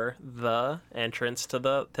for the entrance to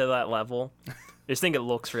that level. I just think it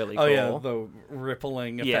looks really cool. Oh yeah, the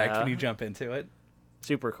rippling effect when you jump into it.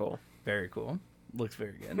 Super cool. Very cool. Looks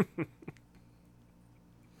very good.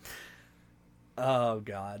 Oh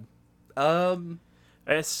god. While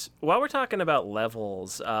we're talking about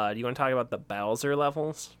levels, do you want to talk about the Bowser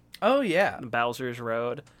levels? Oh yeah. Bowser's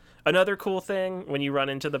Road. Another cool thing, when you run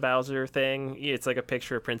into the Bowser thing, it's like a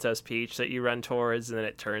picture of Princess Peach that you run towards, and then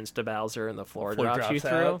it turns to Bowser, and the floor drops you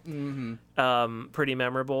through. Pretty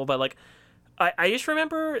memorable. But like, I just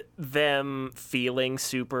remember them feeling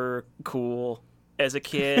super cool as a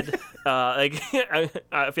kid. I feel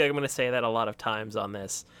like I'm going to say that a lot of times on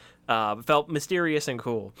this. Felt mysterious and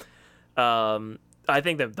cool. I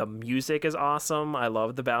think that the music is awesome. I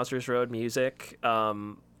love the Bowser's Road music.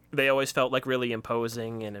 They always felt like really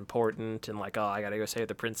imposing and important, and like, oh, I gotta go save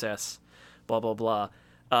the princess, blah blah blah.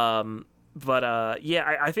 I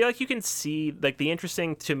feel like you can see, like, the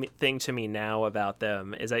interesting thing to me now about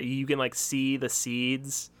them is that you can like see the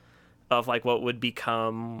seeds of like what would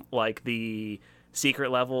become like the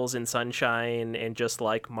secret levels in Sunshine and just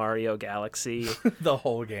like Mario Galaxy. The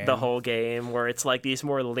whole game, where it's like these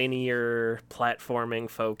more linear platforming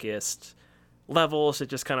focused levels that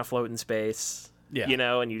just kind of float in space. Yeah. You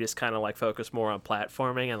know, and you just kind of like focus more on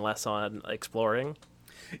platforming and less on exploring.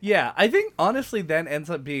 Yeah, I think honestly that ends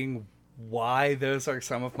up being why those are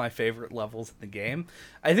some of my favorite levels in the game.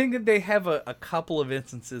 I think that they have a couple of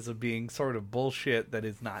instances of being sort of bullshit that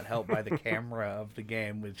is not helped by the camera of the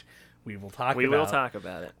game, which we will talk about. We will talk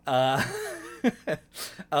about it.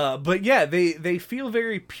 But yeah, they feel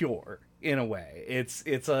very pure in a way.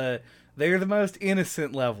 They're the most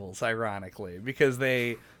innocent levels, ironically, because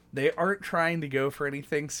they aren't trying to go for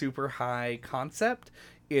anything super high concept.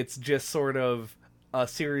 It's just sort of a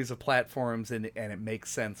series of platforms, and it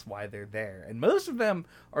makes sense why they're there. And most of them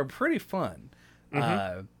are pretty fun.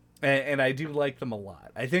 And I do like them a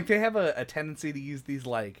lot. I think they have a tendency to use these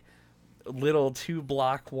like little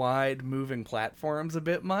 2-block wide moving platforms a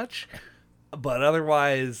bit much. But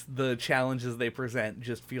otherwise, the challenges they present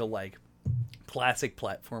just feel like classic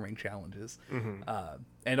platforming challenges.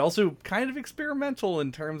 And also kind of experimental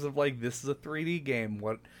in terms of like, this is a 3D game.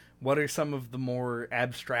 What are some of the more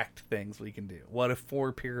abstract things we can do? What if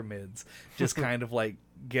 4 pyramids just kind of like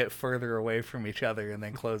get further away from each other and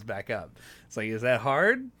then close back up? It's like, is that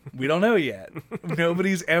hard? We don't know yet.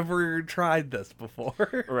 Nobody's ever tried this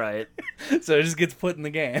before. Right. So it just gets put in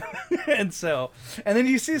the game. And then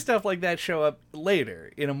you see stuff like that show up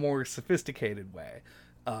later in a more sophisticated way.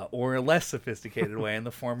 Or a less sophisticated way in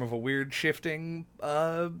the form of a weird shifting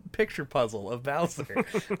picture puzzle of Bowser.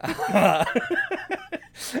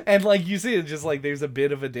 And like you see, it's just like there's a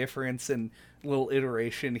bit of a difference and little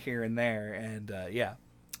iteration here and there. And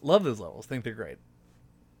love those levels. Think they're great.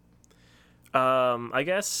 I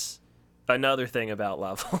guess another thing about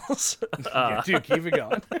levels Yeah, dude, keep it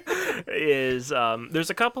going. is there's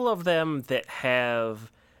a couple of them that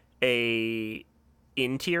have a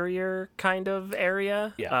interior kind of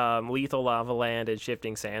area. Yeah. Lethal Lava Land and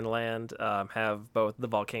Shifting Sand Land have both the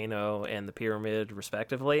volcano and the pyramid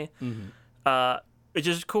respectively. Which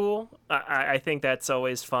is cool. I think that's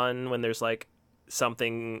always fun when there's like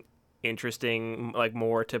something interesting, like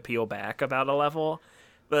more to peel back about a level.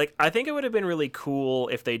 But like I think it would have been really cool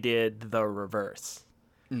if they did the reverse,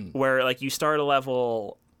 where like you start a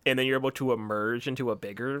level and then you're able to emerge into a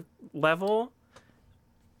bigger level.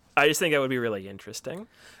 I just think that would be really interesting.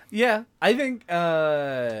 Yeah, I think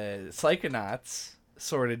Psychonauts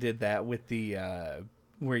sort of did that with the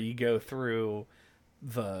where you go through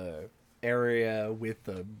the area with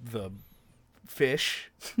the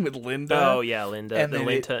fish with Linda. Oh yeah, Linda, and the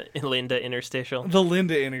then Linda interstitial. The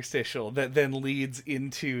Linda interstitial that then leads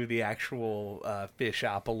into the actual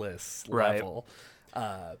Fishopolis level.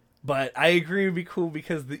 But I agree, it would be cool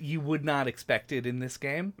because you would not expect it in this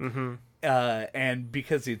game. Mm-hmm. And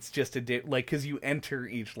because it's just because you enter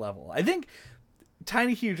each level. I think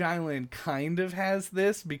Tiny Huge Island kind of has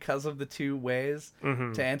this because of the two ways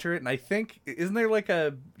to enter it. And I think, isn't there like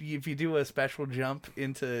if you do a special jump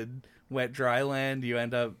into Wet Dry Land, you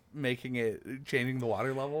end up changing the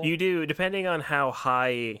water level? You do, depending on how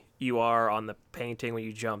high you are on the painting when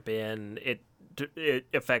you jump in, it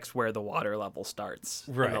affects where the water level starts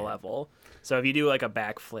in the level. So if you do like a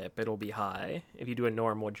backflip, it'll be high. If you do a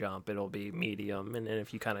normal jump, it'll be medium. And then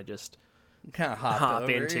if you kind of just hop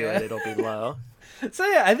into it, it'll be low. So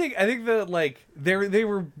yeah, I think that like they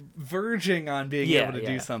were verging on being able to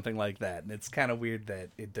do something like that, and it's kind of weird that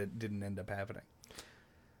it didn't end up happening.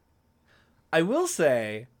 I will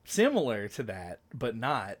say, similar to that, but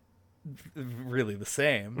not really the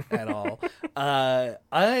same at all.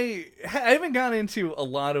 I haven't gone into a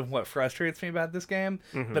lot of what frustrates me about this game,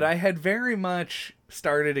 but I had very much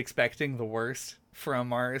started expecting the worst from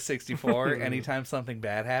Mario 64 anytime something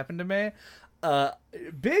bad happened to me.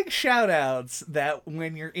 Big shout outs that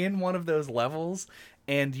when you're in one of those levels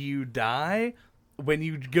and you die, when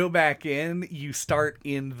you go back in, you start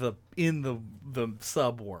in the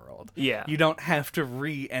sub world. Yeah. You don't have to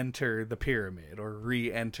re-enter the pyramid or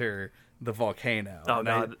re-enter the volcano. Oh,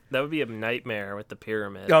 no, that would be a nightmare with the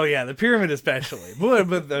pyramid. Oh, yeah, the pyramid especially.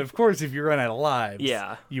 but of course, if you run out of lives,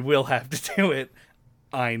 you will have to do it.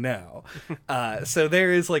 I know. So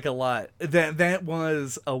there is like a lot. That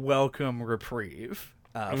was a welcome reprieve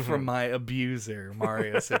from my abuser,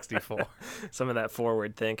 Mario 64. Some of that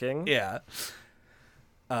forward thinking. Yeah.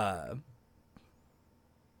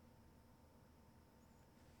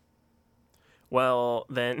 Well,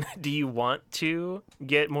 then, do you want to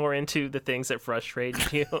get more into the things that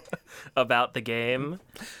frustrate you about the game?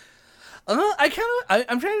 I'm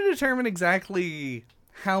trying to determine exactly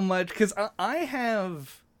how much, because I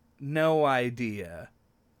have no idea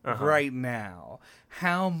right now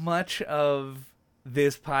how much of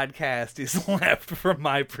this podcast is left from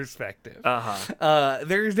my perspective.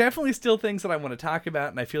 There's definitely still things that I want to talk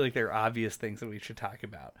about, and I feel like there are obvious things that we should talk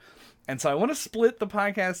about. And so I want to split the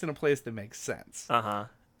podcast in a place that makes sense.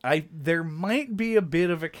 There might be a bit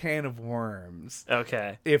of a can of worms.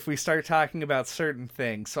 Okay. If we start talking about certain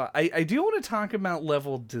things. So I do want to talk about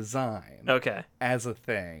level design. Okay. As a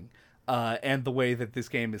thing. And the way that this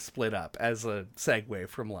game is split up as a segue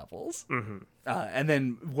from levels. And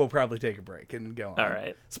then we'll probably take a break and go on. All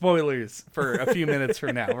right. Spoilers for a few minutes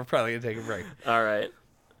from now. We're probably going to take a break. All right.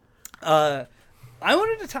 I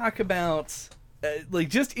wanted to talk about,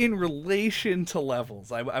 just in relation to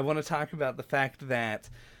levels, I want to talk about the fact that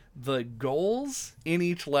the goals in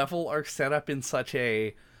each level are set up in such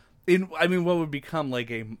what would become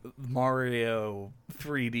like a Mario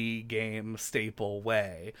 3D game staple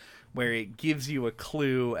way, where it gives you a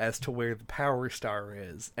clue as to where the power star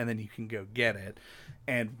is, and then you can go get it.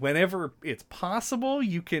 And whenever it's possible,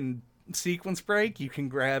 you can sequence break, you can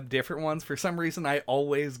grab different ones. For some reason, I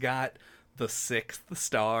always got the 6th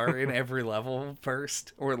star in every level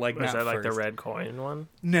first, or like not is that like first. The red coin one?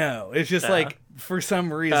 No, it's just like for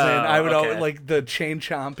some reason I would always like the chain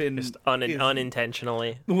chomp in just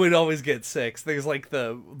unintentionally would always get 6. There's like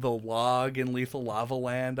the log in Lethal Lava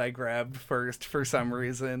Land I grabbed first for some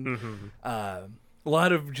reason. A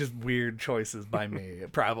lot of just weird choices by me,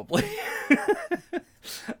 probably.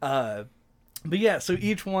 But yeah, so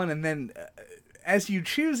each one, and then as you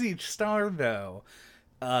choose each star, though.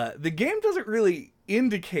 The game doesn't really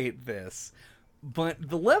indicate this, but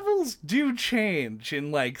the levels do change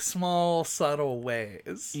in like small, subtle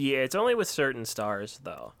ways. Yeah, it's only with certain stars,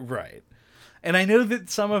 though. Right. And I know that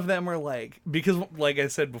some of them are like, because like I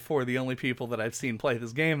said before, the only people that I've seen play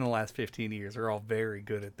this game in the last 15 years are all very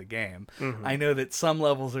good at the game. Mm-hmm. I know that some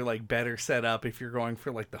levels are like better set up if you're going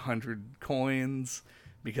for like the 100 coins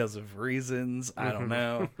because of reasons. I don't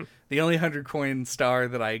know. The only 100 coin star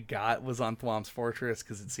that I got was on Thwomp's Fortress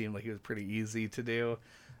because it seemed like it was pretty easy to do.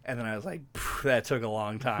 And then I was like, that took a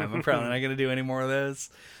long time. I'm probably not going to do any more of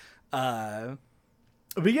those.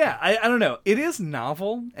 But yeah, I don't know. It is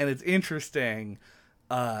novel and it's interesting,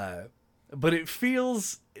 but it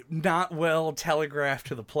feels not well telegraphed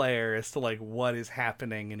to the player as to like what is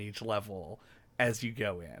happening in each level as you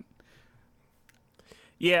go in.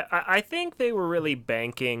 Yeah, I think they were really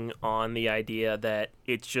banking on the idea that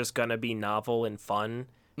it's just going to be novel and fun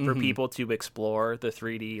for people to explore the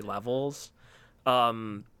 3D levels.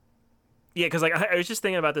 Yeah, because like I was just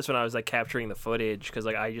thinking about this when I was like capturing the footage, because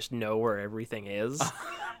like I just know where everything is.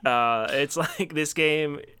 It's like this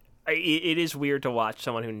game. It is weird to watch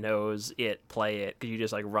someone who knows it play it, because you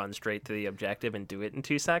just like run straight to the objective and do it in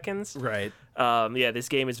 2 seconds. Right. Yeah, this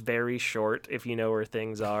game is very short if you know where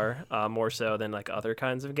things are, more so than like other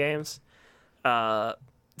kinds of games. So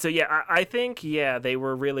yeah, I think they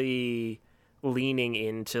were really leaning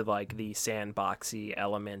into like the sandboxy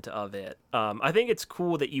element of it. I think it's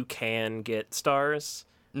cool that you can get stars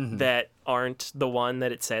that aren't the one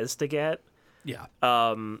that it says to get. Yeah.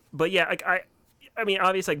 But yeah, like I mean,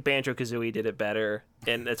 obviously, like Banjo-Kazooie did it better,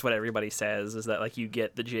 and that's what everybody says, is that like you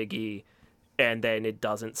get the Jiggy, and then it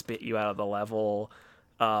doesn't spit you out of the level.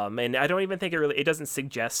 And I don't even think it doesn't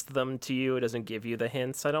suggest them to you. It doesn't give you the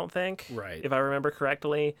hints, I don't think. Right. If I remember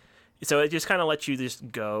correctly. So it just kind of lets you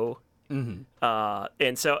just go. And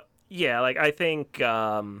so, yeah, like I think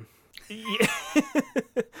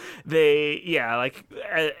like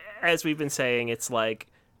as we've been saying, it's like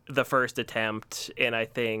the first attempt, and I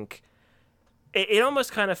think it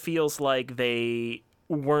almost kind of feels like they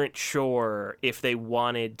weren't sure if they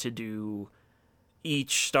wanted to do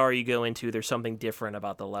each star you go into, there's something different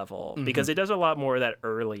about the level, because it does a lot more of that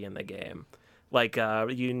early in the game. Like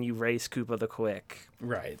you race Koopa the Quick.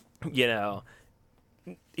 Right. You know,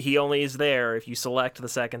 he only is there if you select the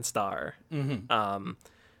second star.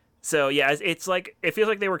 So yeah, it's like, it feels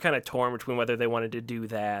like they were kind of torn between whether they wanted to do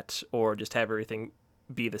that or just have everything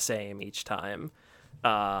be the same each time.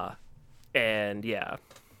 And yeah,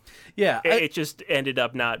 it just ended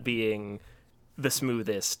up not being the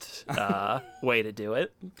smoothest way to do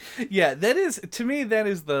it. Yeah, that is, to me, that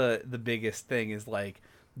is the biggest thing, is like,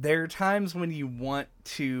 there are times when you want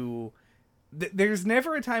to, there's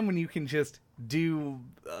never a time when you can just do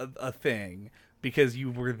a thing because you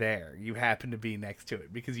were there, you happen to be next to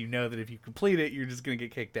it, because you know that if you complete it, you're just going to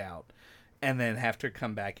get kicked out and then have to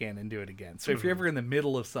come back in and do it again. So if you're ever in the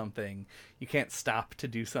middle of something, you can't stop to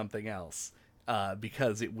do something else,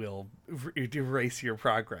 because it will erase your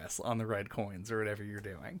progress on the red coins or whatever you're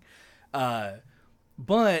doing.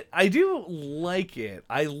 But I do like it.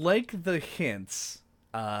 I like the hints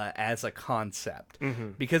as a concept,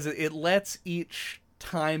 because it lets each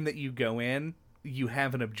time that you go in, you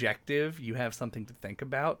have an objective, you have something to think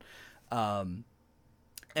about.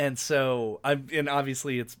 And so, and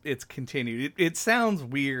obviously it's continued. It sounds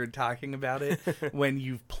weird talking about it when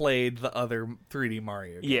you've played the other 3D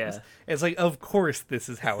Mario games. Yeah. It's like, of course this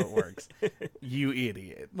is how it works. You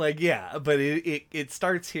idiot. Like, yeah, but it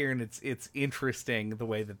starts here, and it's interesting the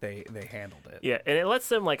way that they handled it. Yeah, and it lets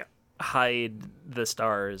them like hide the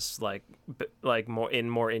stars like more in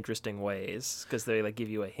more interesting ways, because they like give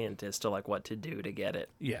you a hint as to like what to do to get it.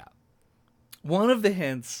 Yeah. One of the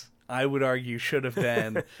hints, I would argue, should have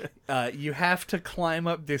been you have to climb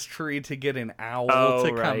up this tree to get an owl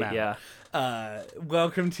to come out. Yeah.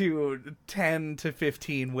 Welcome to 10 to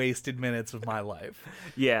 15 wasted minutes of my life.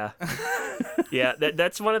 Yeah. Yeah,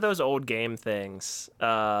 that's one of those old game things.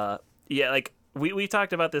 Yeah, like we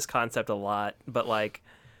talked about this concept a lot, but like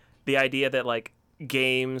the idea that like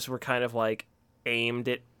games were kind of like aimed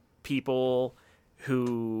at people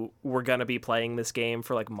who were gonna be playing this game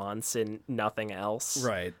for like months and nothing else,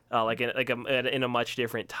 right? Like in a much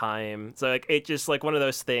different time. So like it just like one of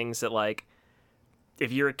those things that like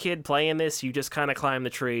if you're a kid playing this, you just kind of climb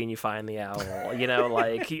the tree and you find the owl. You know,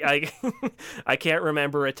 like I can't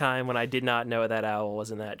remember a time when I did not know that owl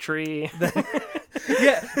was in that tree.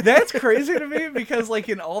 Yeah, that's crazy to me, because like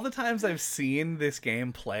in all the times I've seen this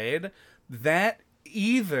game played, that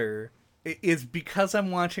either is because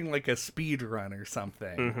I'm watching like a speed run or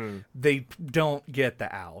something. They don't get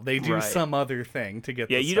the owl. They do some other thing to get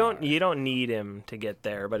the star. You don't need him to get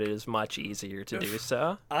there, but it is much easier to do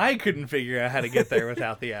so. I couldn't figure out how to get there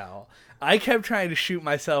without the owl. I kept trying to shoot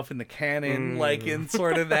myself in the cannon, like in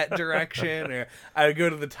sort of that direction, or I would go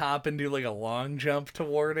to the top and do like a long jump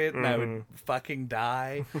toward it, and I would fucking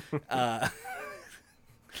die.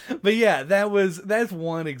 But yeah, that's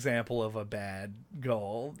one example of a bad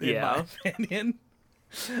goal, in my opinion.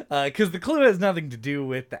 Because the clue has nothing to do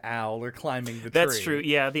with the owl or climbing the tree. That's true.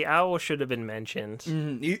 Yeah, the owl should have been mentioned.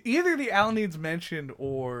 Either the owl needs mentioned,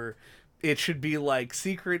 or it should be like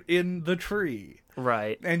secret in the tree.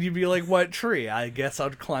 Right. And you'd be like, what tree? I guess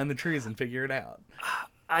I'll climb the trees and figure it out.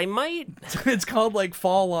 I might... It's called like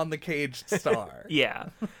Fall on the Caged Star. Yeah.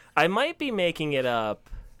 I might be making it up,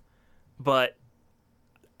 but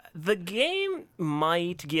the game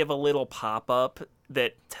might give a little pop-up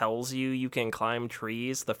that tells you can climb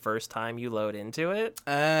trees the first time you load into it.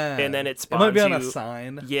 And then it spawns you... It might be on a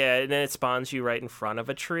sign. Yeah, and then it spawns you right in front of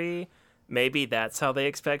a tree. Maybe that's how they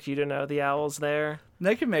expect you to know the owl's there.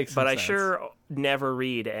 That can make some sense. But I sure never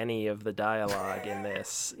read any of the dialogue in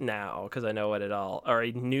this now, because I know what it all... Or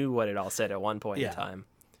I knew what it all said at one point in time.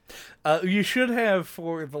 You should have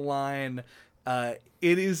for the line...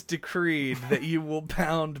 it is decreed that you will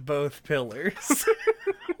pound both pillars,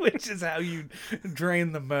 which is how you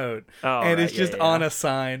drain the moat. It's just on a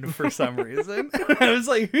sign for some reason. I was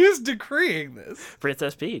like, who's decreeing this?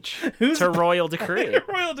 Princess Peach. It's her royal decree.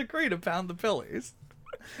 Royal decree to pound the pillars.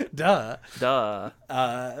 Duh. But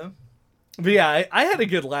yeah, I had a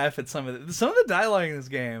good laugh at some of the dialogue in this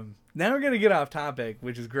game. Now we're gonna get off topic,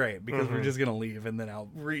 which is great because we're just gonna leave and then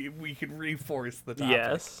we can reforce the topic.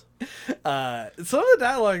 Yes. Some of the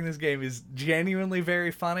dialogue in this game is genuinely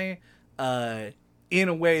very funny, in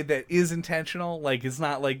a way that is intentional. Like, it's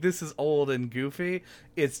not like this is old and goofy.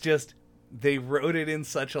 It's just they wrote it in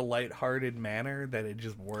such a lighthearted manner that it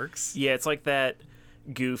just works. Yeah, it's like that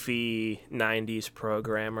goofy 90s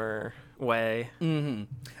programmer way.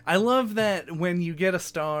 I love that when you get a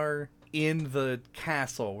star in the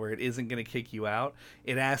castle where it isn't going to kick you out,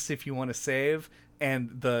 it asks if you want to save,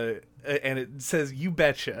 and it says "you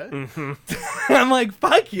betcha." I'm like,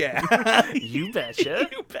 fuck yeah. You betcha.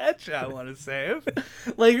 You betcha I want to save.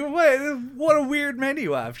 Like, what a weird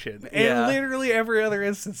menu option. And literally every other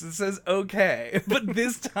instance it says okay, but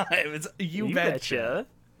this time it's you betcha.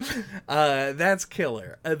 That's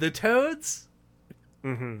killer. The Toads,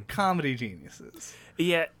 comedy geniuses.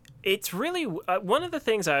 Yeah. It's really one of the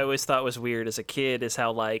things I always thought was weird as a kid is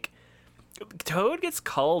how, like, Toad gets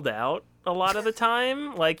called out a lot of the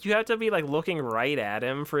time. Like, you have to be, like, looking right at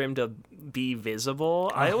him for him to be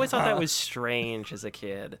visible. I always thought that was strange as a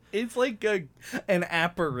kid. It's like an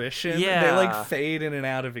apparition. Yeah. They, like, fade in and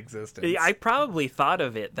out of existence. I probably thought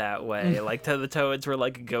of it that way. Like, the Toads were,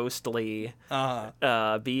 like, ghostly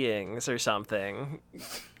beings or something.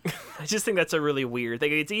 I just think that's a really weird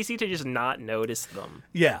thing. It's easy to just not notice them.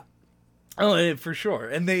 Yeah. Oh, for sure.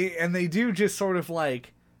 And they do just sort of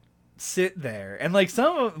like sit there. And like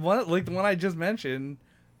like the one I just mentioned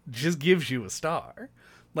just gives you a star.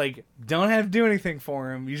 Like, don't have to do anything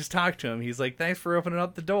for him. You just talk to him. He's like, thanks for opening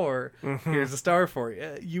up the door. Here's a star for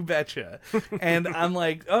you. You betcha. And I'm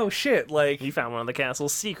like, oh shit, like, you found one of the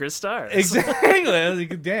castle's secret stars. Exactly. I was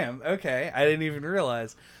like, damn, okay. I didn't even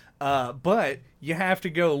realize. But you have to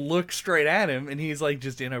go look straight at him, and he's like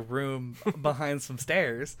just in a room behind some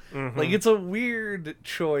stairs. Like, it's a weird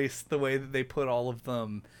choice the way that they put all of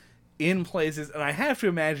them in places, and I have to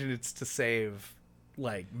imagine it's to save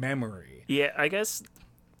like memory. Yeah, I guess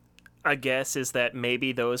is that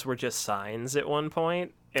maybe those were just signs at one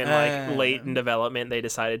point, and like late in development they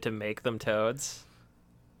decided to make them Toads,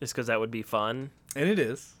 just because that would be fun. And it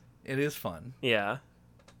is fun. Yeah,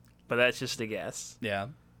 but that's just a guess. Yeah.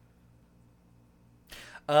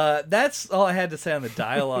 That's all I had to say on the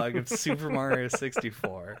dialogue of Super Mario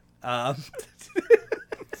 64.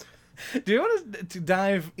 Do you want to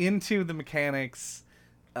dive into the mechanics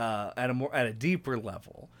at a deeper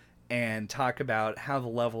level and talk about how the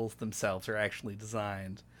levels themselves are actually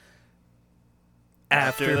designed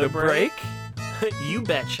after the break? You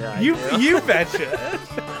betcha. You betcha.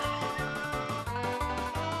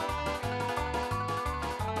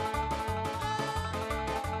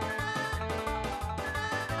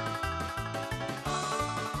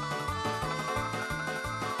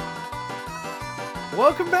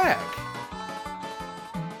 Welcome back.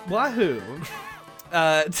 Wahoo.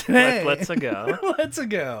 Today, let's go. Let's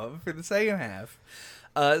go for the second half.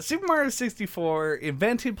 Super Mario 64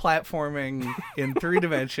 invented platforming in 3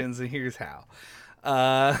 dimensions, and here's how.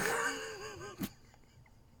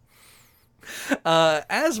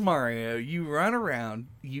 As Mario, you run around.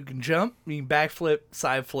 You can jump. You can backflip,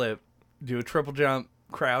 side flip, do a triple jump,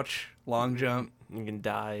 crouch, long jump. You can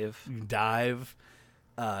dive. You can dive.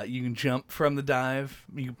 You can jump from the dive.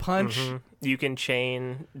 You can punch. You can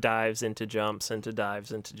chain dives into jumps, into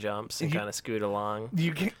dives into jumps, and kind of scoot along.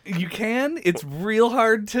 You can. It's real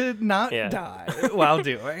hard to not die while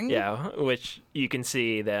doing. Yeah, which you can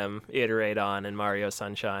see them iterate on in Mario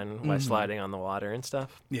Sunshine by sliding on the water and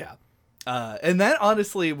stuff. Yeah. And that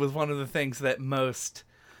honestly was one of the things that most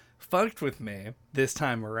fucked with me this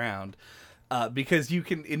time around. Because you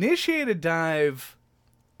can initiate a dive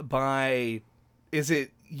by...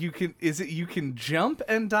 you can jump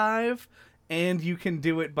and dive, and you can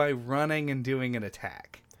do it by running and doing an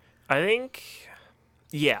attack. I think,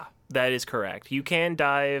 yeah, that is correct. You can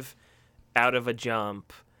dive out of a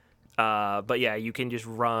jump, but yeah, you can just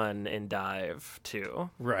run and dive too.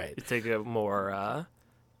 Right. Take a more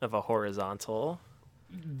of a horizontal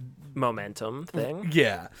momentum thing.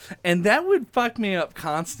 Yeah. And that would fuck me up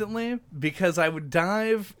constantly because I would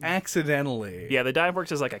dive accidentally. Yeah, the dive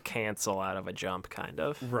works as like a cancel out of a jump, kind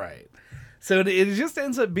of. Right. So it just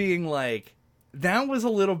ends up being like, that was a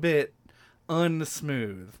little bit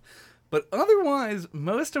unsmooth. But otherwise,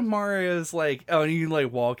 most of Mario's like, oh, you can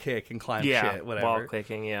like wall kick and climb shit, whatever. Wall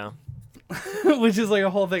kicking, yeah. Which is like a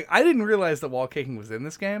whole thing. I didn't realize that wall kicking was in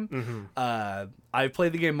this game. I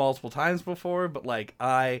played the game multiple times before, but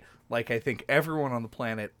I think everyone on the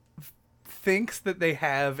planet thinks that they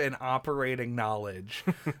have an operating knowledge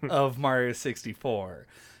of Mario 64,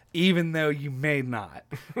 even though you may not.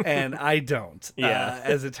 And I don't,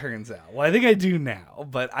 as it turns out. Well, I think I do now,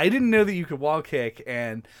 but I didn't know that you could wall kick,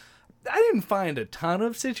 and I didn't find a ton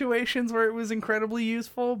of situations where it was incredibly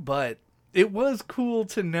useful, but it was cool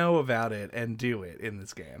to know about it and do it in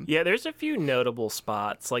this game. Yeah, there's a few notable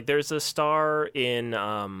spots. Like, there's a star in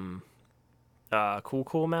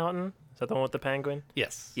Cool Mountain. Is that the one with the penguin?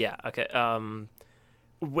 Yes. Yeah, okay.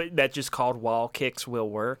 That's just called Wall Kicks Will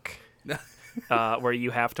Work, where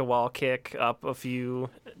you have to wall kick up a few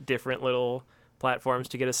different little platforms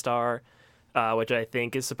to get a star. Which I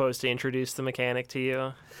think is supposed to introduce the mechanic to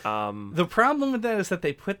you. The problem with that is that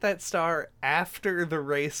they put that star after the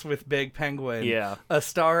race with Big Penguin. Yeah. A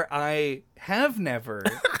star I have never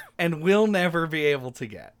and will never be able to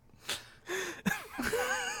get.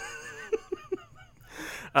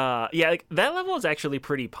 Like, that level is actually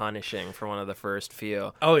pretty punishing for one of the first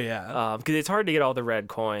few. Oh, yeah. Because it's hard to get all the red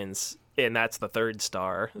coins, and that's the third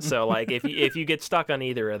star. So, like, if you get stuck on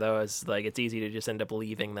either of those, like, it's easy to just end up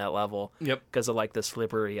leaving that level. Yep. Because of, like, the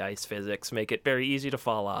slippery ice physics make it very easy to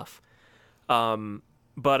fall off. I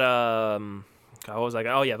was like,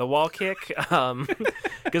 oh, yeah, the wall kick.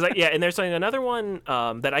 Because, and there's like another one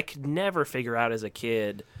that I could never figure out as a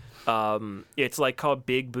kid. It's like called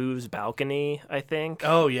Big Boo's Balcony, I think.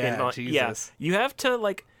 Oh, yeah, Jesus. Yeah, you have to,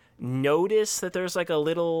 like, notice that there's, like, a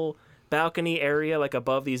little balcony area, like,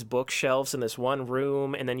 above these bookshelves in this one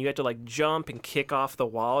room, and then you have to, like, jump and kick off the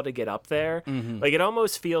wall to get up there. Like, it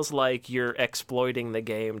almost feels like you're exploiting the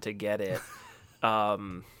game to get it.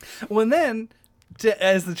 Well, and then,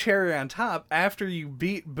 as the cherry on top, after you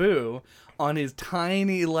beat Boo on his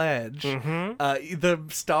tiny ledge, the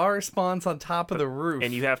star spawns on top of the roof.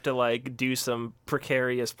 And you have to, like, do some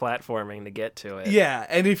precarious platforming to get to it. Yeah,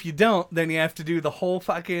 and if you don't, then you have to do the whole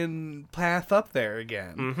fucking path up there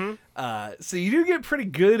again. So you do get pretty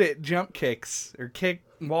good at jump kicks, or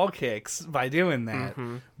wall kicks, by doing that.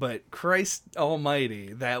 But Christ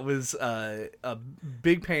almighty, that was a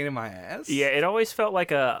big pain in my ass. Yeah, it always felt like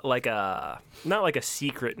a not like a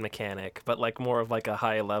secret mechanic, but like more of like a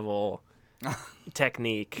high level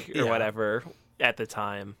technique or whatever at the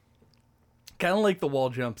time. Kind of like the wall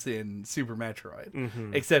jumps in Super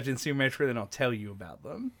Metroid, except in Super Metroid they don't tell you about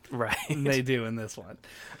them, right? And they do in this one.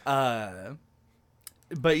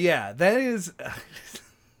 But yeah, that is.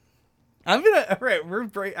 I'm gonna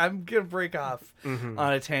break off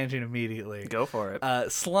on a tangent immediately. Go for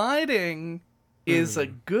it. Sliding is a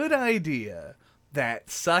good idea that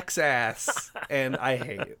sucks ass, and I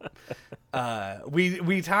hate it.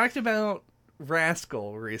 We talked about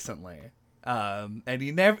Rascal recently, and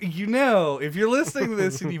if you're listening to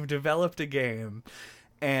this and you've developed a game,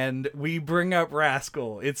 and we bring up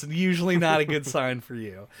Rascal, it's usually not a good sign for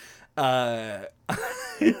you. The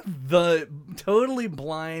totally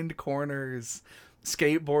blind corners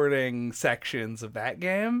skateboarding sections of that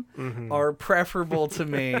game are preferable to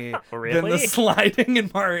me than the sliding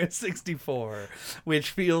in Mario 64,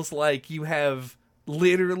 which feels like you have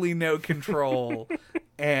literally no control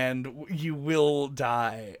and you will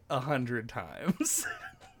die 100 times.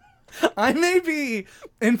 I may be,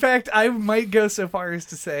 in fact, I might go so far as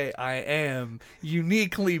to say I am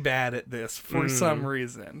uniquely bad at this for some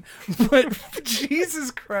reason. But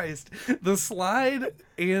Jesus Christ, the slide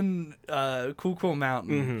in Cool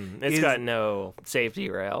Mountain, It's got no safety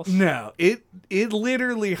rails. no, it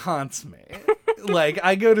literally haunts me. Like,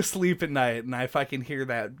 I go to sleep at night and I fucking hear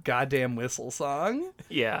that goddamn whistle song.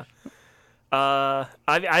 Yeah.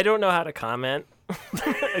 I don't know how to comment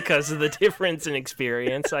because of the difference in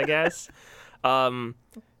experience, I guess.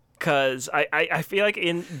 Because I feel like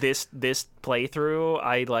in this playthrough,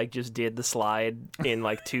 I like just did the slide in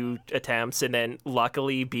like 2 attempts and then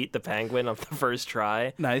luckily beat the penguin on the first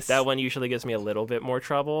try. Nice. That one usually gives me a little bit more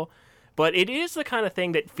trouble. But it is the kind of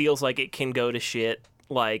thing that feels like it can go to shit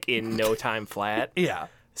like in no time flat. Yeah.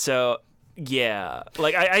 So yeah,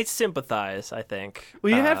 like I sympathize, I think.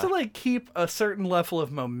 Well, you have to like keep a certain level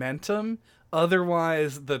of momentum.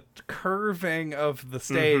 Otherwise, the curving of the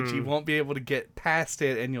stage, you won't be able to get past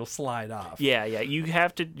it and you'll slide off. Yeah. You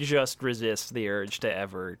have to just resist the urge to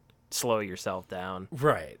ever slow yourself down.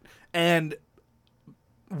 Right. And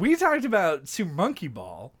we talked about Super Monkey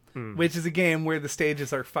Ball, which is a game where the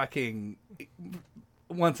stages are fucking...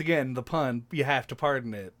 Once again, the pun, you have to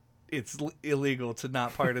pardon it. It's illegal to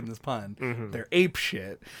not pardon this pun. They're ape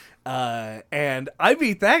shit. And I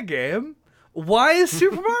beat that game. Why is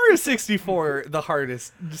Super Mario 64 the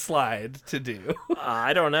hardest slide to do?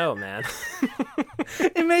 I don't know, man.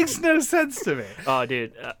 It makes no sense to me. Oh,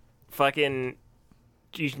 dude. Fucking...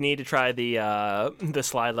 You need to try the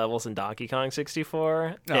slide levels in Donkey Kong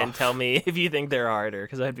 64 and tell me if you think they're harder,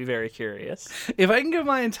 because I'd be very curious. If I can go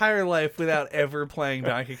my entire life without ever playing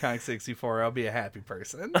Donkey Kong 64, I'll be a happy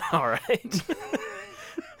person. All right.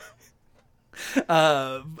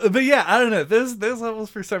 But yeah, I don't know. Those levels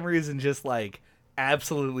for some reason just like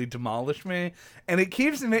absolutely demolish me, and it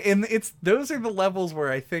keeps me. And those are the levels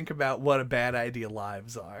where I think about what a bad idea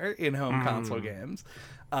lives are in home console games.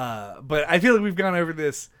 But I feel like we've gone over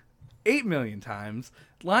this 8 million times.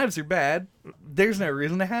 Lives are bad. There's no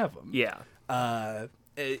reason to have them. Yeah.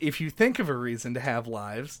 If you think of a reason to have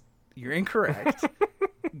lives, you're incorrect.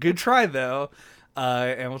 Good try, though.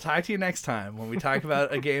 And we'll talk to you next time when we talk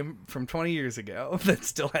about a game from 20 years ago that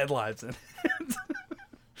still had lives in it.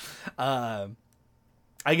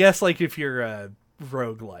 I guess, like, if you're a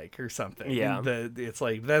roguelike or something, it's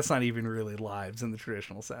like that's not even really lives in the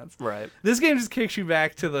traditional sense. Right. This game just kicks you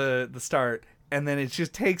back to the start, and then it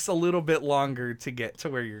just takes a little bit longer to get to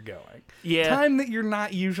where you're going. Yeah. Time that you're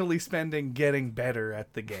not usually spending getting better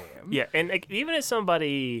at the game. Yeah, and like, even as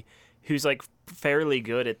somebody who's like fairly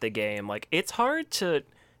good at the game, like it's hard to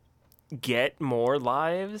get more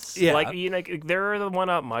lives. Yeah. Like, you know, there are the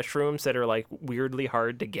 1-up mushrooms that are like weirdly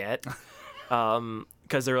hard to get.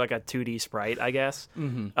 Because they're like a 2D sprite, I guess.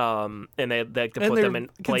 And they like to put them in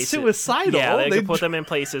places. Suicidal. Yeah, they can put them in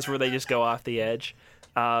places where they just go off the edge,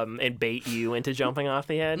 and bait you into jumping off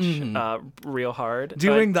the edge, real hard.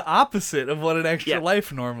 Doing the opposite of what an extra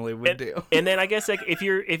life normally would do. And then I guess like if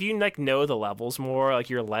you like know the levels more, like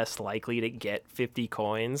you're less likely to get 50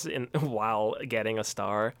 coins while getting a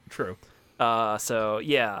star. True. So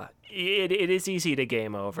yeah, it is easy to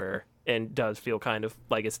game over. And does feel kind of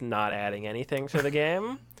like it's not adding anything to the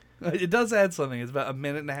game. It does add something. It's about a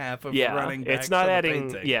minute and a half of running back. It's not to adding,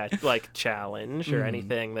 the painting. like challenge or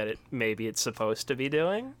anything that maybe it's supposed to be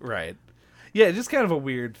doing. Right. Yeah, just kind of a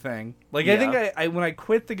weird thing. Like, I think I when I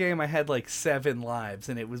quit the game, I had like 7 lives,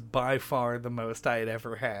 and it was by far the most I had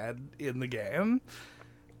ever had in the game.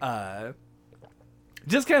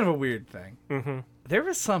 Just kind of a weird thing. There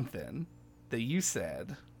was something that you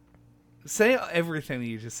said. Say everything that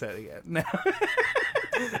you just said again.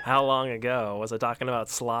 How long ago? Was I talking about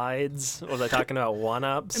slides? Was I talking about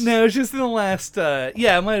 1-ups? No, it's just in the last... it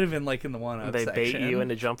might have been like in the 1-up They section. bait you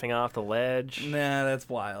into jumping off the ledge? Nah, that's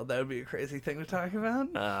wild. That would be a crazy thing to talk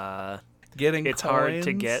about. Getting It's coins. hard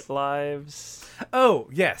to get lives. Oh,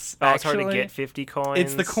 yes. Oh, it's hard to get 50 coins.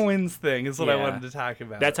 It's the coins thing is what I wanted to talk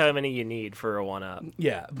about. That's how many you need for a 1-up.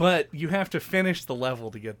 Yeah, but you have to finish the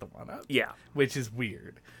level to get the 1-up. Yeah. Which is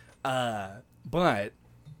weird. But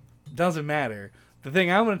doesn't matter. The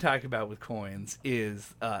thing I want to talk about with coins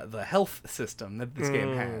is the health system that this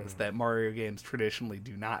game has that Mario games traditionally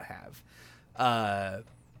do not have.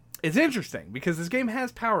 It's interesting because this game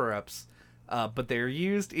has power-ups, but they're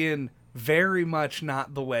used in very much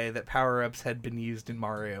not the way that power-ups had been used in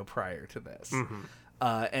Mario prior to this.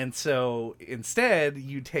 And so instead,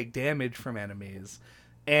 you take damage from enemies.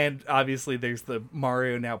 And obviously there's the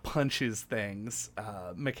Mario now punches things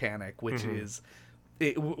mechanic, which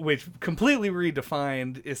which completely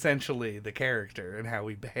redefined essentially the character and how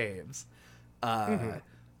he behaves.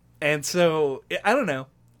 And so, I don't know.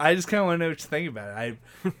 I just kind of want to know what you think about it.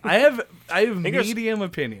 I have medium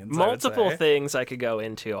opinions. Multiple things I could go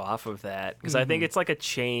into off of that, because I Mm-hmm. think it's like a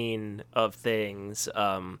chain of things.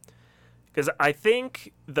 Because I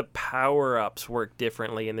think the power-ups work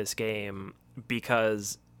differently in this game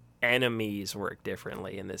because enemies work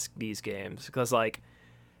differently in these games. Because, like,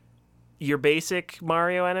 your basic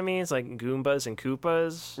Mario enemies, like Goombas and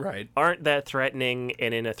Koopas, Right. aren't that threatening,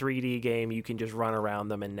 and in a 3D game, you can just run around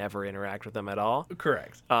them and never interact with them at all.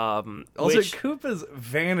 Correct. Also, Koopa's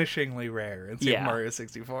vanishingly rare in Super Mario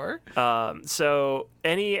 64. So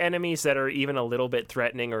any enemies that are even a little bit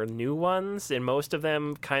threatening are new ones, and most of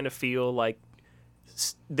them kind of feel like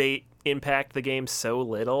they impact the game so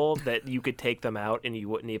little that you could take them out and you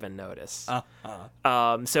wouldn't even notice.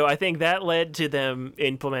 So I think that led to them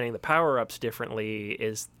implementing the power-ups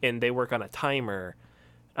differently, and they work on a timer.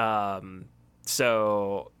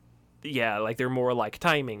 So yeah, like they're more like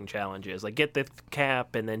timing challenges, like get the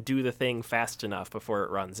cap and then do the thing fast enough before it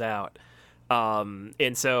runs out.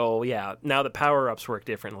 And so yeah, now the power-ups work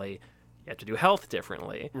differently. You have to do health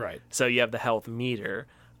differently. Right. So you have the health meter.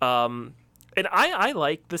 And I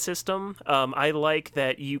like the system. I like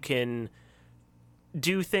that you can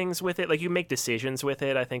do things with it. Like, you make decisions with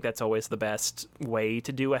it. I think that's always the best way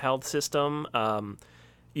to do a health system.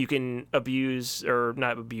 You can use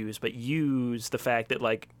the fact that,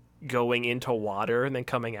 like, going into water and then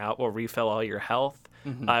coming out will refill all your health.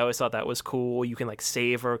 Mm-hmm. I always thought that was cool. You can, like,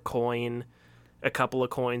 save a couple of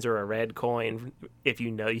coins or a red coin if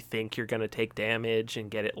you think you're going to take damage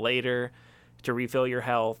and get it later to refill your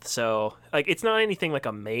health. So, like, it's not anything like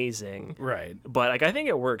amazing, right? But like, I think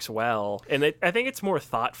it works well, and I think it's more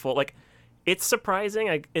thoughtful. Like, it's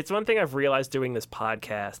surprising. It's one thing I've realized doing this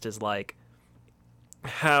podcast is like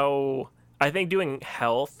how I think doing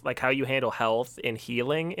health, like how you handle health and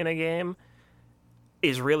healing in a game,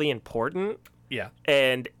 is really important. Yeah,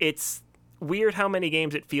 and it's weird how many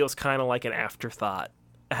games it feels kind of like an afterthought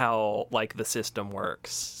how like the system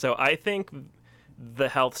works. So I think the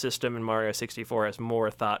health system in Mario 64 has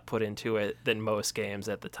more thought put into it than most games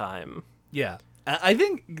at the time. Yeah. I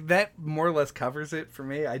think that more or less covers it for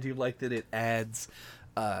me. I do like that it adds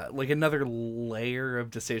like another layer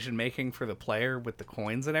of decision making for the player with the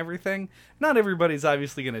coins and everything. Not everybody's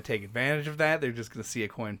obviously going to take advantage of that. They're just going to see a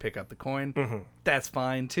coin, pick up the coin. Mm-hmm. That's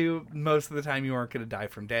fine too. Most of the time you aren't going to die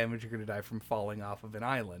from damage. You're going to die from falling off of an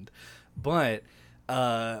island. But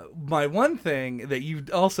my one thing that you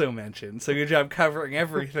also mentioned, so good job covering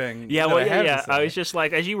everything. Yeah, I was just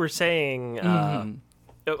like, as you were saying,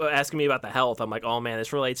 asking me about the health, I'm like, oh man,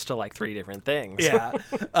 this relates to like 3 different things. Yeah.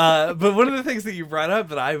 But one of the things that you brought up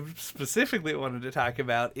that I specifically wanted to talk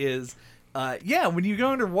about is, when you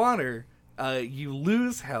go underwater, you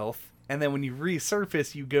lose health. And then when you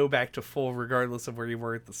resurface, you go back to full regardless of where you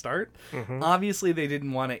were at the start. Mm-hmm. Obviously, they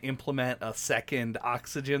didn't want to implement a second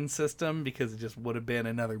oxygen system because it just would have been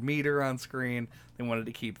another meter on screen. They wanted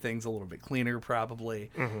to keep things a little bit cleaner,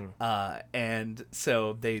 probably. Mm-hmm. And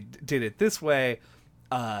so they did it this way.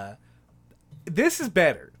 This is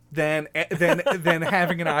better than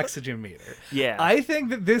having an oxygen meter. Yeah. I think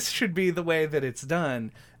that this should be the way that it's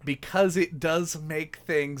done, because it does make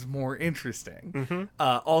things more interesting. Mm-hmm.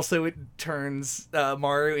 Also, it turns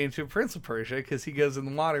Mario into Prince of Persia because he goes in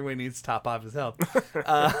the water when he needs to top off his health.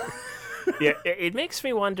 Yeah, it makes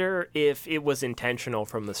me wonder if it was intentional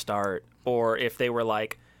from the start, or if they were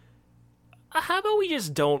like, how about we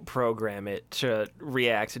just don't program it to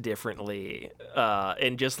react differently,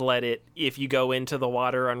 and just let it, if you go into the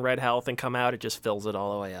water on red health and come out, it just fills it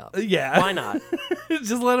all the way up. Yeah. Why not?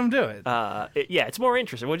 Just let them do it. It's more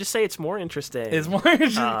interesting. We'll just say it's more interesting. It's more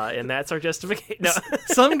interesting. And that's our justification. No.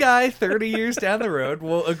 Some guy 30 years down the road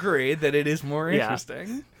will agree that it is more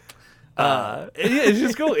interesting. It's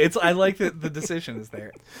just cool. I like that the decision is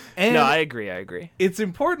there. And no, I agree. It's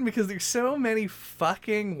important because there's so many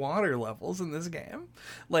fucking water levels in this game.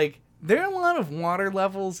 Like, there are a lot of water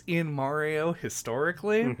levels in Mario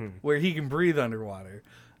historically, mm-hmm. where he can breathe underwater,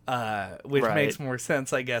 which makes more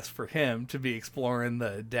sense, I guess, for him to be exploring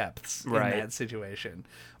the depths in that situation.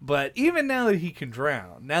 But even now that he can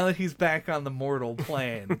drown, now that he's back on the mortal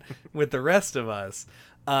plane with the rest of us,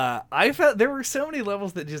 I felt there were so many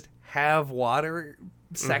levels that just have water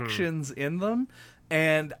sections in them.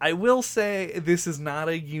 And I will say this is not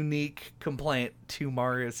a unique complaint to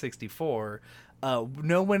Mario 64.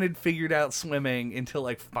 No one had figured out swimming until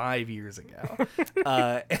like 5 years ago.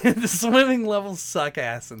 And the swimming levels suck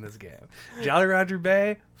ass in this game. Jolly Roger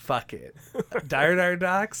Bay, fuck it. Dire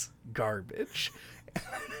Docks, garbage.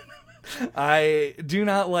 I do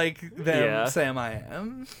not like them, Sam I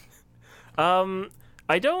Am.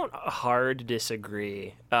 I don't hard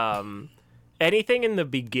disagree. And anything in the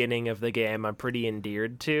beginning of the game I'm pretty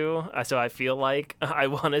endeared to, so I feel like I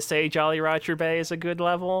want to say Jolly Roger Bay is a good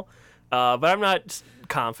level, but I'm not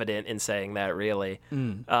confident in saying that, really.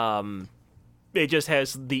 It just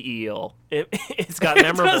has the eel. It's got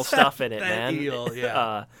memorable stuff in it, man. Eel,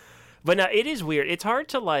 yeah. But no, it is weird. It's hard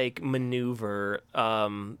to, like, maneuver.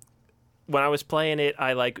 When I was playing it,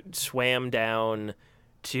 I, like, swam down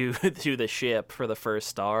to the ship for the first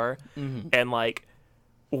star, and, like,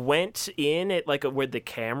 went in at, like, where the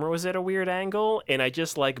camera was at a weird angle, and I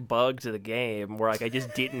just, like, bugged the game where, like, I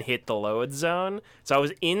just didn't hit the load zone. So I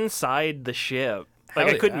was inside the ship. Like,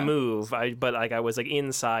 I couldn't move, but, like, I was, like,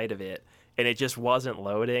 inside of it, and it just wasn't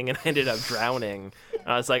loading, and I ended up drowning.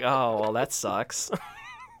 I was like, oh, well, that sucks.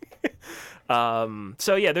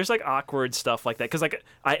 So yeah, there's like awkward stuff like that because like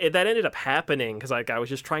that ended up happening because like I was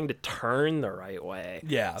just trying to turn the right way.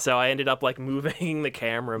 Yeah. So I ended up like moving the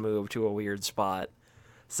camera move to a weird spot.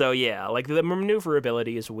 So yeah, like the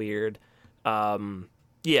maneuverability is weird.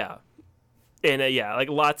 Yeah. And yeah, like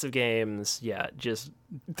lots of games, yeah, just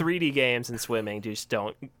 3D games and swimming just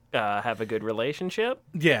don't have a good relationship.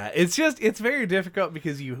 Yeah, it's very difficult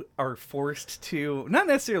because you are forced to, not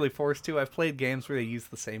necessarily forced to. I've played games where they use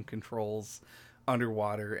the same controls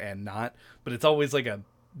underwater and not, but it's always like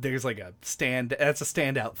that's a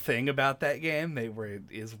standout thing about that game, where it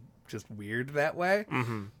is just weird that way.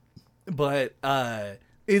 Mm-hmm. But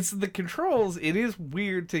it's the controls. It is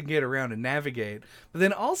weird to get around and navigate. But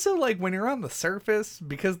then also, like, when you're on the surface,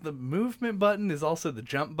 because the movement button is also the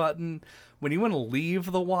jump button, when you want to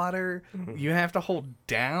leave the water, you have to hold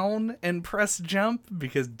down and press jump,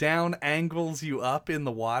 because down angles you up in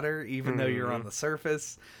the water, even though you're on the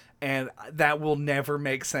surface. And that will never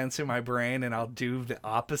make sense in my brain, and I'll do the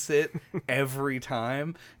opposite every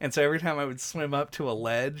time. And so every time I would swim up to a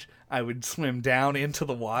ledge, I would swim down into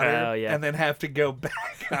the water and then have to go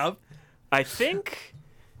back up. I think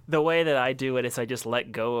the way that I do it is I just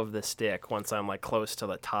let go of the stick once I'm like close to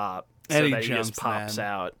the top, so that he just pops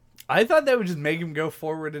out. I thought that would just make him go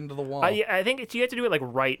forward into the wall. I think you have to do it like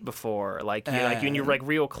right before, like when you're like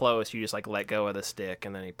real close, you just like let go of the stick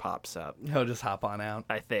and then he pops up. He'll just hop on out.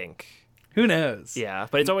 I think. Who knows? Yeah,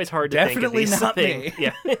 but it's always hard to Definitely think of these not things. me.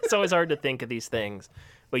 Yeah, it's always hard to think of these things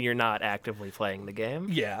when you're not actively playing the game.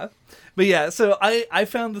 Yeah, but yeah, so I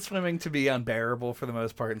found the swimming to be unbearable for the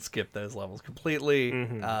most part and skipped those levels completely.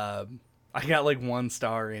 I got like 1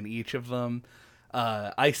 star in each of them.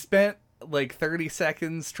 I spent like 30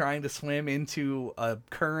 seconds trying to swim into a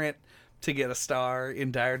current to get a star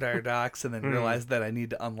in Dire Docks, and then realized that I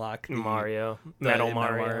need to unlock Metal Mario.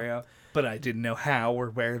 Mario. But I didn't know how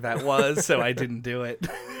or where that was, so I didn't do it.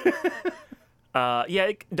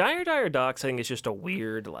 Yeah, Dire Docks I think is just a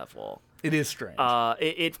weird level. It is strange.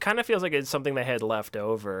 It kind of feels like it's something they had left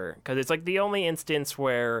over, because it's like the only instance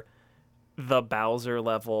where the Bowser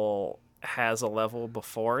level has a level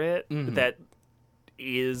before it that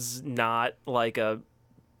is not like a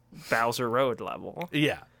Bowser Road level.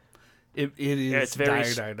 Yeah. It is. It's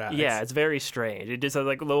very Dire Docks. Yeah, it's very strange. It just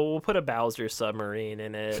like, we'll put a Bowser submarine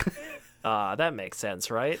in it. That makes sense,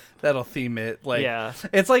 right? That'll theme it. Like, yeah.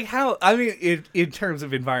 It's like how, I mean, in terms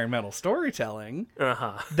of environmental storytelling,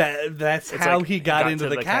 that's how like he got into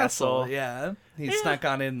the castle. Yeah. He snuck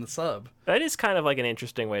on in the sub. That is kind of like an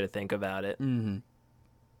interesting way to think about it.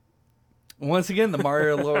 Once again, the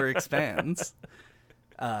Mario lore expands.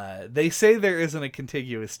 They say there isn't a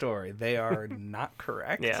contiguous story. They are not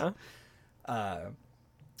correct. Yeah. But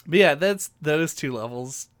yeah, that's those 2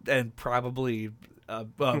 levels, and probably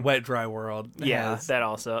Wet Dry World. Yeah, that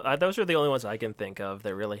also. Those are the only ones I can think of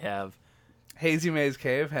that really have. Hazy Maze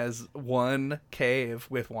Cave has 1 cave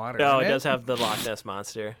with water. Oh, it does have the Loch Ness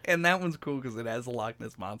Monster. And that one's cool because it has the Loch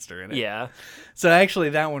Ness Monster in it. Yeah. So actually,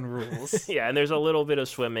 that one rules. Yeah, and there's a little bit of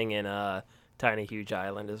swimming in Tiny Huge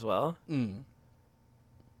Island as well.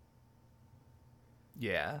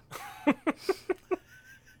 Yeah.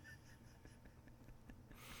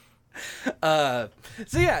 So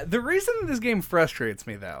yeah, the reason this game frustrates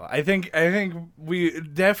me, though, I think we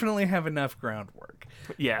definitely have enough groundwork.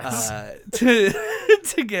 Yes.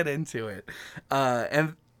 To get into it,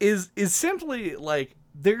 and is simply like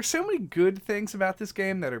there's so many good things about this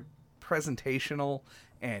game that are presentational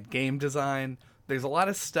and game design. There's a lot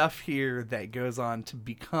of stuff here that goes on to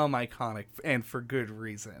become iconic, and for good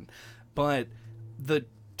reason, but the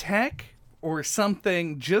tech or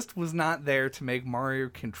something just was not there to make Mario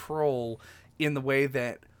control in the way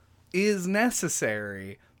that is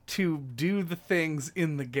necessary to do the things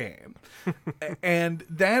in the game. And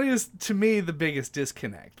that is, to me, the biggest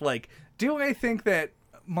disconnect. Like, do I think that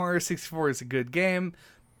Mario 64 is a good game?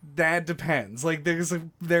 that depends. Like,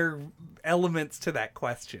 there are elements to that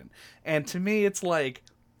question. And to me, it's like,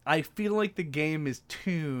 I feel like the game is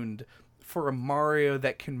tuned for a Mario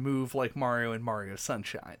that can move like Mario and Mario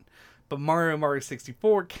Sunshine. But Mario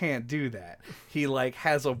 64 can't do that. He, like,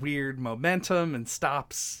 has a weird momentum and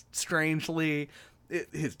stops strangely.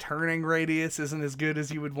 His turning radius isn't as good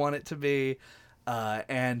as you would want it to be.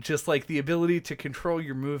 And just, like, the ability to control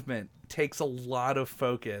your movement takes a lot of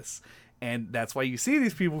focus. And that's why you see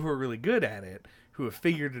these people who are really good at it, who have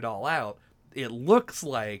figured it all out. It looks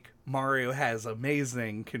like Mario has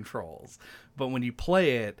amazing controls. But when you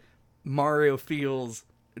play it, Mario feels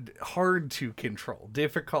hard to control,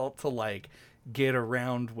 difficult to, like, get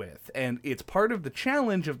around with. And it's part of the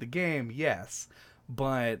challenge of the game, yes.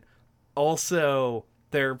 But also,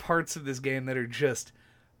 there are parts of this game that are just...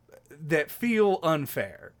 that feel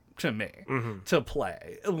unfair to me to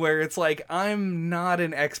play, where it's like, I'm not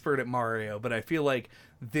an expert at Mario, but I feel like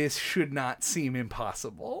this should not seem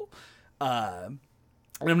impossible. And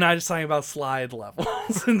I'm not just talking about slide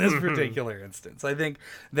levels in this particular instance. I think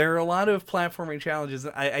there are a lot of platforming challenges.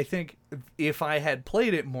 I think if I had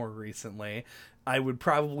played it more recently, I would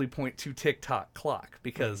probably point to Tick-Tock Clock,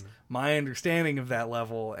 because my understanding of that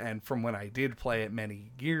level, and from when I did play it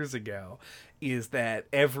many years ago, is that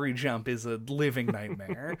every jump is a living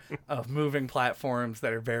nightmare of moving platforms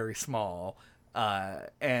that are very small.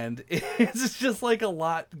 And it's just like a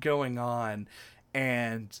lot going on.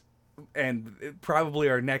 And probably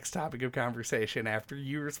our next topic of conversation after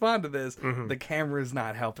you respond to this, the camera's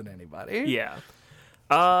not helping anybody. Yeah.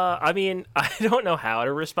 I mean, I don't know how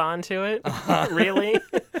to respond to it, really.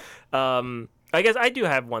 I guess I do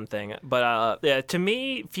have one thing, but yeah, to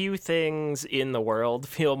me, few things in the world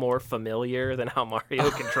feel more familiar than how Mario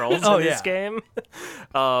controls in this game.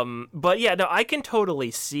 But yeah, no, I can totally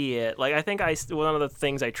see it. Like, I think one of the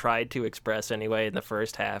things I tried to express anyway in the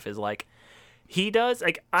first half is, like, he does,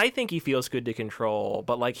 like, I think he feels good to control,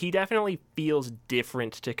 but, like, he definitely feels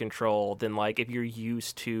different to control than, like, if you're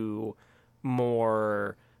used to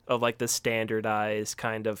more of, like, the standardized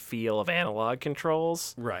kind of feel of analog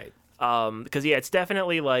controls. Right. Because, yeah, it's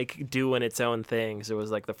definitely, like, doing its own things. It was,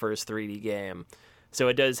 like, the first 3D game. So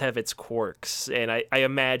it does have its quirks, and I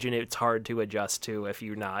imagine it's hard to adjust to if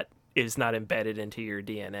it's not embedded into your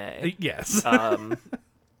DNA. Yes.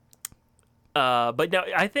 But no,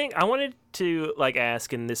 I think I wanted to, like,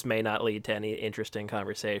 ask, and this may not lead to any interesting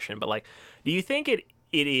conversation, but, like, do you think it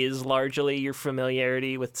is largely your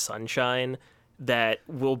familiarity with Sunshine that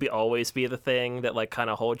will always be the thing that, like, kind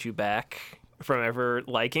of holds you back from ever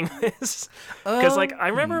liking this? Because, like, I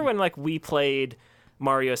remember when, like, we played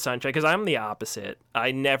Mario Sunshine, because I'm the opposite.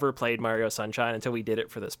 I never played Mario Sunshine until we did it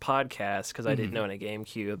for this podcast, because I didn't own a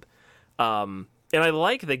GameCube. And I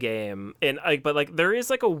like the game, but, like, there is,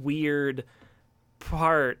 like, a weird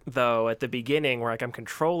part, though, at the beginning where, like, I'm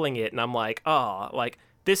controlling it, and I'm like, oh, like,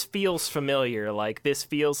 this feels familiar. Like, this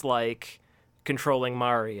feels like controlling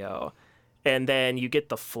Mario. And then you get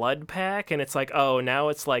the Flood Pack, and it's like, oh, now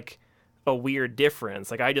it's, like, a weird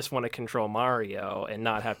difference. Like, I just want to control Mario and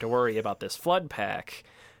not have to worry about this Flood Pack.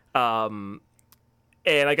 And,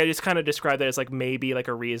 like, I just kind of describe that as, like, maybe, like,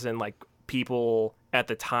 a reason, like, people at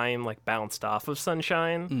the time, like, bounced off of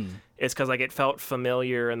Sunshine. It's because, like, it felt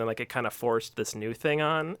familiar, and then, like, it kind of forced this new thing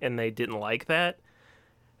on, and they didn't like that.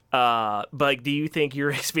 But, like, do you think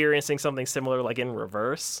you're experiencing something similar, like, in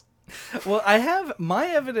reverse? Well, I have my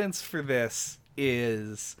evidence for this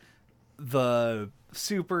is the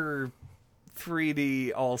Super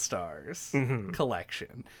 3D All-Stars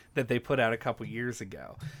collection that they put out a couple years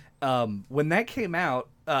ago. When that came out,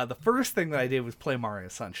 the first thing that I did was play Mario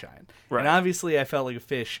Sunshine. Right. And obviously I felt like a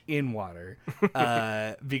fish in water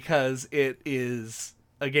because it is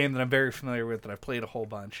a game that I'm very familiar with, that I've played a whole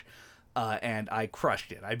bunch. And I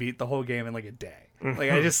crushed it. I beat the whole game in, like, a day.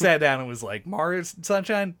 Like, I just sat down and was like, Mario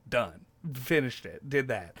Sunshine, done. Finished it. Did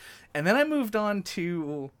that. And then I moved on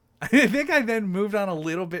to... I think I then moved on a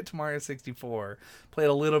little bit to Mario 64, played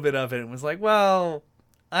a little bit of it, and was like, well,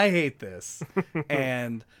 I hate this.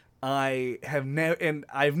 And I've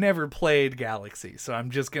never played Galaxy, so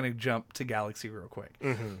I'm just going to jump to Galaxy real quick.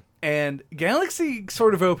 And Galaxy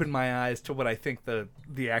sort of opened my eyes to what I think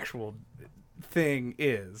the actual thing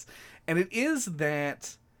is. And it is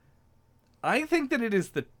that I think that it is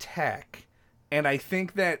the tech, and I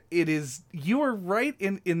think that it is, you are right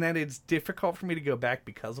in that it's difficult for me to go back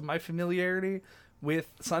because of my familiarity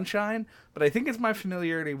with Sunshine, but I think it's my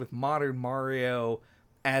familiarity with modern Mario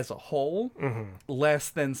as a whole, less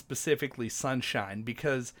than specifically Sunshine,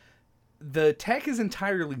 because the tech is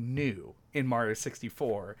entirely new in Mario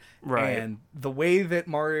 64, right? And the way that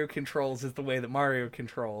Mario controls is the way that Mario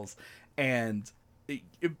controls, and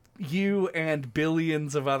you and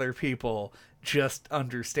billions of other people just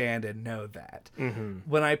understand and know that.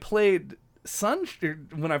 When I played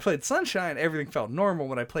Sunshine, everything felt normal.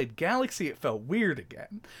 When I played Galaxy, it felt weird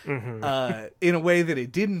again, in a way that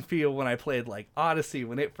it didn't feel when I played like Odyssey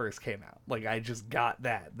when it first came out. Like I just got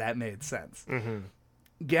that made sense.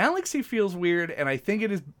 Galaxy feels weird, and I think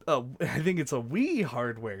it is. I think it's a Wii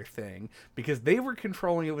hardware thing because they were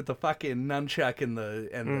controlling it with the fucking nunchuck and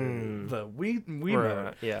the Wii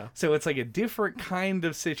mode. Yeah. So it's like a different kind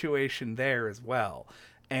of situation there as well.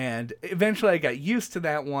 And eventually I got used to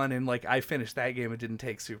that one, and like I finished that game. It didn't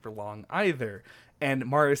take super long either. And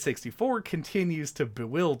Mario 64 continues to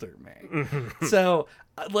bewilder me. So,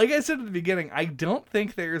 like I said at the beginning, I don't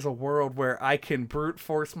think there's a world where I can brute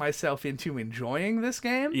force myself into enjoying this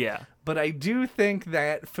game. Yeah. But I do think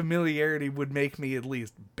that familiarity would make me at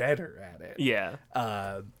least better at it. Yeah.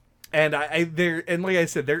 And and like I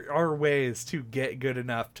said, there are ways to get good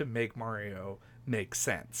enough to make Mario make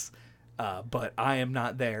sense. But I am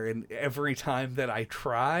not there, and every time that I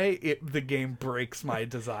try, the game breaks my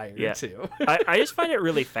desire to. I just find it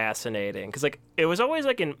really fascinating because like it was always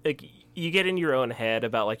like you get in your own head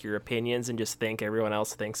about like your opinions and just think everyone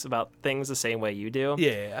else thinks about things the same way you do.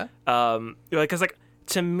 Yeah. Because like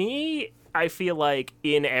to me, I feel like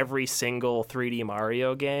in every single 3D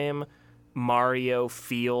Mario game, Mario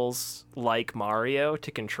feels like Mario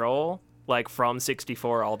to control. Like from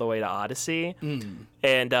 64 all the way to Odyssey.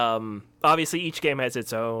 And obviously each game has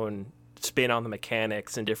its own spin on the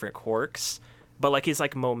mechanics and different quirks, but like his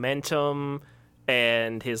like momentum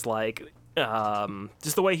and his like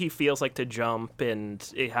just the way he feels like to jump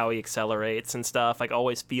and how he accelerates and stuff like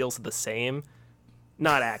always feels the same.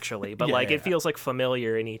 Not actually, but it feels like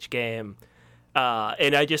familiar in each game.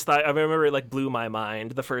 And I just thought, I remember it like blew my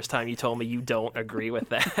mind the first time you told me you don't agree with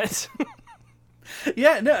that.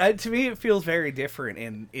 Yeah, no, to me it feels very different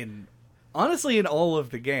in honestly in all of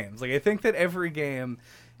the games. Like I think that every game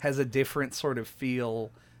has a different sort of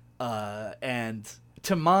feel, and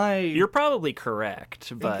to my... You're probably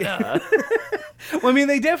correct, but... Well, I mean,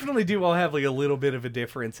 they definitely do all have like a little bit of a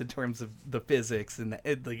difference in terms of the physics, and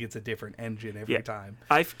like it's a different engine every time.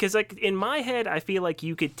 Because like in my head, I feel like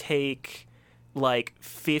you could take like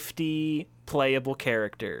 50 playable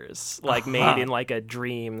characters like made in like a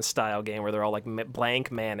Dream style game where they're all like blank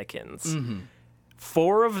mannequins.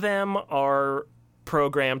 4 of them are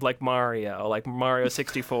programmed like Mario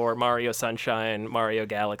 64, Mario Sunshine, Mario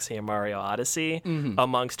Galaxy, and Mario Odyssey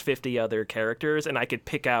amongst 50 other characters, and I could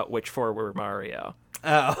pick out which 4 were Mario.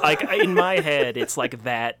 Like in my head it's like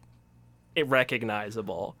that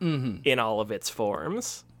recognizable in all of its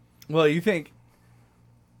forms. Well, you think...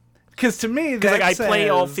 Because to me, that like I play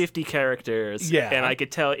all 50 characters, yeah, and I could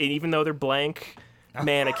tell, even though they're blank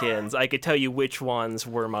mannequins, I could tell you which ones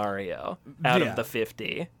were Mario out of the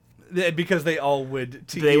 50. Because they all would.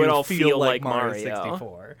 They would all feel like Mario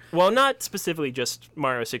 64. Well, not specifically just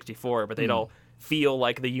Mario 64, but they'd all feel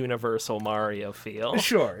like the universal Mario feel.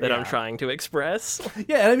 Sure, that I'm trying to express.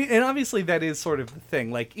 Yeah, I mean, and obviously that is sort of the thing.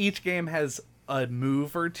 Like each game has a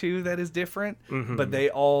move or two that is different, but they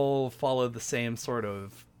all follow the same sort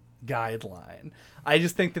of guideline. I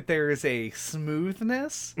just think that there is a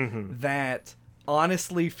smoothness that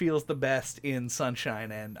honestly feels the best in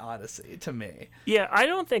Sunshine and Odyssey to me. Yeah, I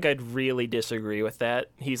don't think I'd really disagree with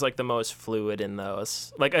that. He's like the most fluid in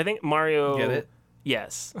those. Like I think Mario... Get it?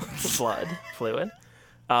 Yes. Blood. Fluid.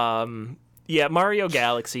 Yeah, Mario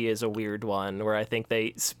Galaxy is a weird one where I think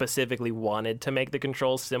they specifically wanted to make the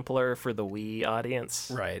controls simpler for the Wii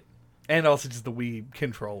audience. Right. And also just the Wii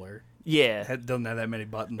controller. Yeah. It doesn't have that many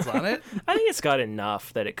buttons on it. I think it's got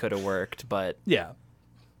enough that it could have worked, but... Yeah.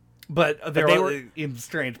 But they were in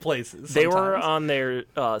strange places sometimes. They were on their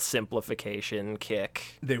simplification kick.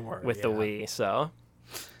 They were, with the Wii, so...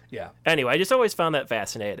 Yeah. Anyway, I just always found that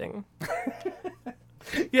fascinating.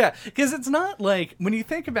 Yeah, because it's not like... When you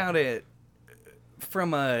think about it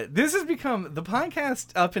from a... This has become... The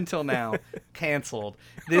podcast up until now, canceled.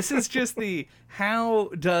 This is just the... How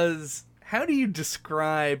do you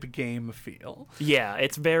describe game feel? Yeah,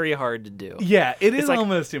 it's very hard to do. Yeah, it is like,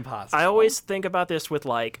 almost impossible. I always think about this with,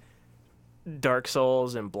 like, Dark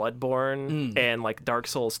Souls and Bloodborne and, like, Dark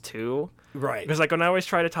Souls 2. Right. Because, like, when I always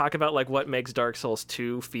try to talk about, like, what makes Dark Souls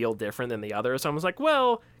 2 feel different than the others, I was like,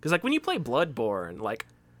 well... Because, like, when you play Bloodborne, like,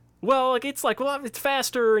 Well, like it's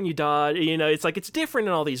faster and you dodge. It's like it's different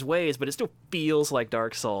in all these ways, but it still feels like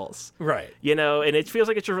Dark Souls. Right. And it feels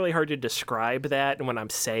like it's really hard to describe that. And when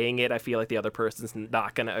I'm saying it, I feel like the other person's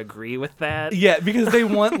not going to agree with that. Yeah, because they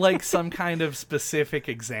want like some kind of specific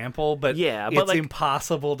example, but it's like,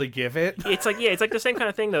 impossible to give it. It's like the same kind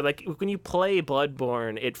of thing though. Like when you play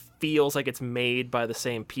Bloodborne, it feels like it's made by the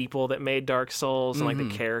same people that made Dark Souls, and like the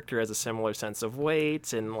character has a similar sense of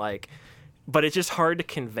weight, and like. But it's just hard to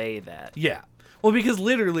convey that. Yeah. Well, because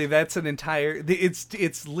literally that's an entire...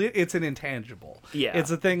 It's an intangible. Yeah. It's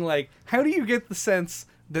a thing like, how do you get the sense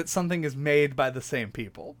that something is made by the same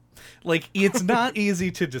people? Like, it's not easy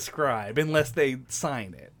to describe unless they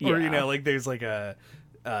sign it. Yeah. Or, like, there's like a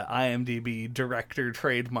IMDb director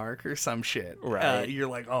trademark or some shit. Right. You're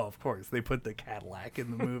like, oh, of course, they put the Cadillac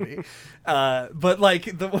in the movie. But,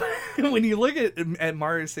 like, when you look at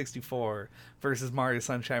Mario 64 versus Mario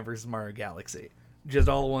Sunshine versus Mario Galaxy, just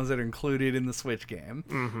all the ones that are included in the Switch game,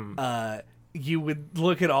 you would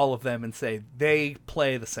look at all of them and say, they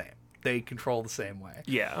play the same. They control the same way.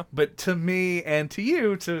 Yeah. But to me and to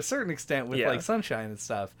you, to a certain extent, with like Sunshine and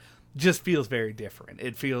stuff, just feels very different.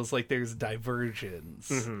 It feels like there's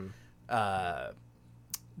divergence,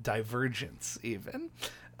 divergence even,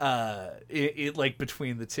 it like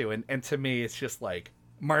between the two. And to me, it's just like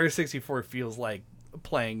Mario 64 feels like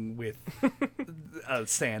playing with a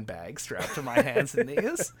sandbag strapped to my hands and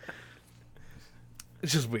knees.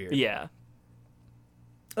 It's just weird. Yeah.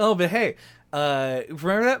 Oh, but hey,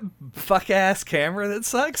 remember that fuck-ass camera that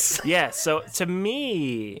sucks? Yeah, so to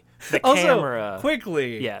me, the also, camera...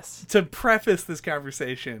 quickly, yes. To preface this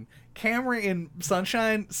conversation, camera in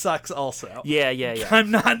Sunshine sucks also. Yeah. I'm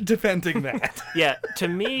not defending that. Yeah, to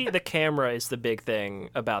me, the camera is the big thing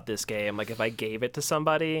about this game. Like, if I gave it to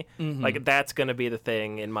somebody, like, that's going to be the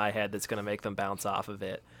thing in my head that's going to make them bounce off of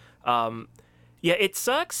it. Yeah, it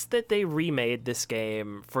sucks that they remade this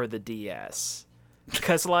game for the DS.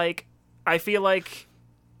 Because, like, I feel like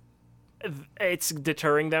it's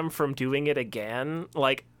deterring them from doing it again.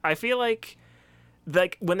 Like, I feel like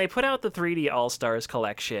when they put out the 3D All-Stars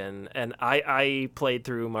collection, and I played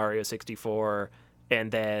through Mario 64 and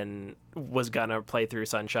then was gonna play through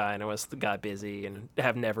Sunshine and got busy and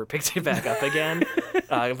have never picked it back up again.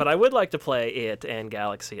 But I would like to play it and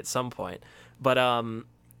Galaxy at some point. But,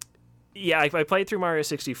 yeah, I played through Mario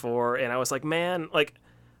 64 and I was like, man, like...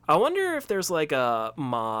 I wonder if there's like a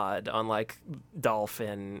mod on like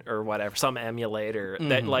Dolphin or whatever, some emulator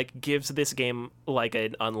that like gives this game like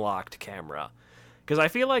an unlocked camera. Because I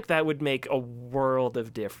feel like that would make a world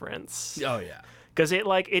of difference. Oh, yeah. Because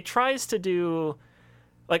it tries to do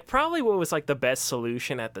like probably what was like the best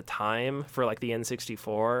solution at the time for like the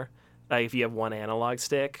N64. If you have one analog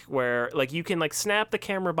stick, where like you can like snap the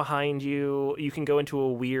camera behind you, you can go into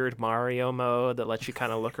a weird Mario mode that lets you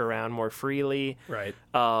kind of look around more freely. Right.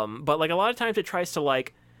 But like a lot of times it tries to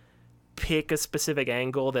like pick a specific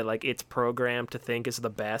angle that like it's programmed to think is the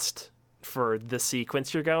best for the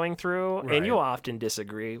sequence you're going through, right. And you'll often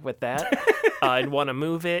disagree with that and want to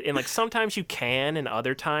move it. And like sometimes you can, and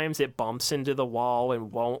other times it bumps into the wall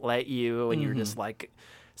and won't let you, and you're just like.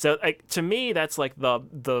 So like to me, that's like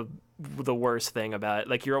the worst thing about it.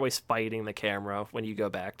 Like you're always fighting the camera when you go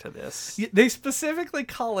back to this. They specifically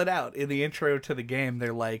call it out in the intro to the game.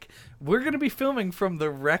 They're like, we're going to be filming from the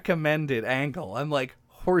recommended angle. I'm like,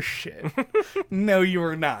 horseshit. No, you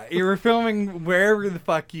are not. You were filming wherever the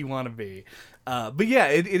fuck you want to be. But yeah,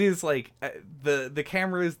 it is like the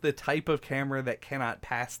camera is the type of camera that cannot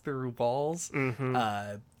pass through walls.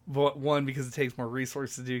 One, because it takes more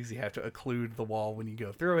resources to do because you have to occlude the wall when you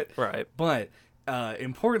go through it. Right. But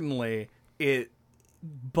importantly, it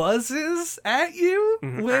buzzes at you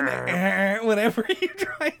whenever you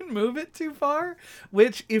try and move it too far,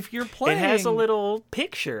 which if you're playing... It has a little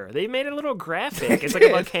picture. They made a little graphic. It's like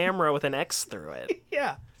a camera with an X through it.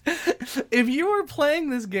 Yeah. If you were playing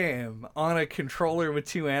this game on a controller with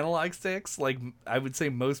two analog sticks, like I would say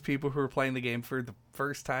most people who are playing the game for the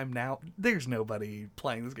first time now, there's nobody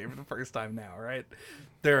playing this game for the first time now, right?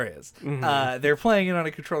 There is. They're playing it on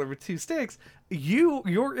a controller with two sticks.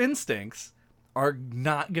 Your instincts are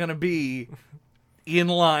not going to be in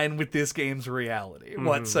line with this game's reality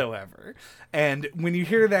whatsoever. And when you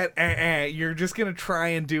hear that, you're just going to try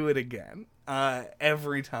and do it again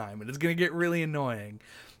every time. And it's going to get really annoying.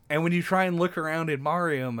 And when you try and look around in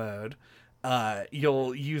Mario mode,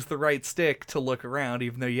 you'll use the right stick to look around,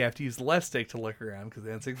 even though you have to use the left stick to look around, because the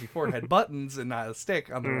N64 had buttons and not a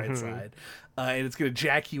stick on the right side. And it's going to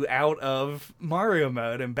jack you out of Mario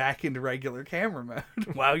mode and back into regular camera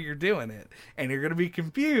mode while you're doing it. And you're going to be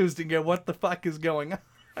confused and go, what the fuck is going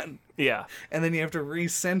on? Yeah. And then you have to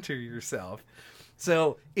recenter yourself.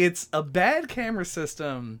 So it's a bad camera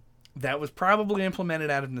system that was probably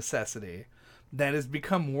implemented out of necessity that has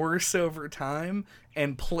become worse over time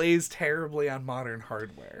and plays terribly on modern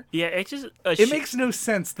hardware. Yeah, it's just it makes no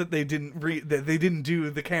sense that they didn't do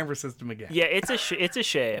the camera system again. Yeah, it's a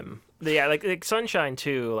shame. Yeah, like Sunshine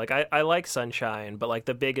too. Like I like Sunshine, but like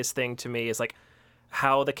the biggest thing to me is like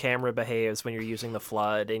how the camera behaves when you're using the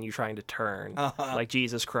flood and you're trying to turn. Like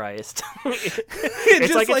Jesus Christ. It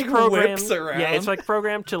just like whips around. Yeah, it's like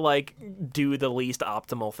programmed to like do the least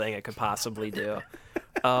optimal thing it could possibly do.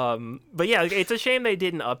 But yeah, it's a shame they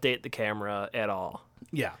didn't update the camera at all.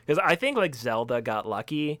 Yeah, because I think like Zelda got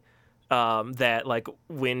lucky that like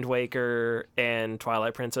Wind Waker and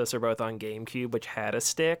Twilight Princess are both on GameCube, which had a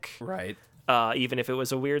stick, right? Even if it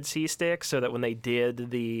was a weird C stick, so that when they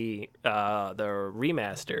did the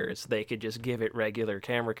remasters, they could just give it regular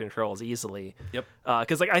camera controls easily. Yep.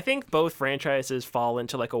 Because like I think both franchises fall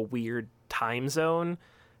into like a weird time zone.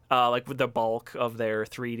 Like with the bulk of their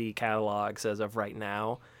 3D catalogs as of right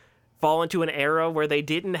now, fall into an era where they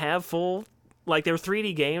didn't have full, like their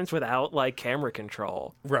 3D games without like camera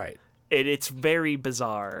control. Right. It's very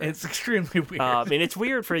bizarre. It's extremely weird. And it's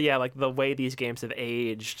weird for like the way these games have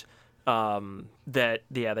aged. That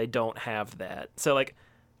they don't have that. So like,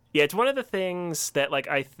 yeah, it's one of the things that like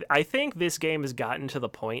I think this game has gotten to the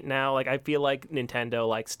point now. Like I feel like Nintendo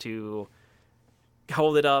likes to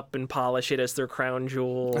hold it up and polish it as their crown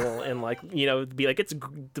jewel and like be like it's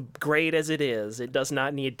great as it is. It does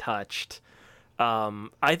not need touched.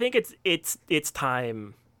 I think it's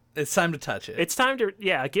time. It's time to touch it. It's time to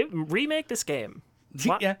remake this game.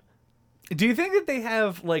 Yeah. Do you think that they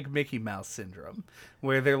have like Mickey Mouse syndrome,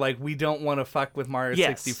 where they're like, we don't want to fuck with Mario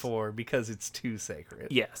 64 because it's too sacred?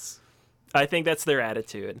 Yes, I think that's their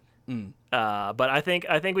attitude. But I think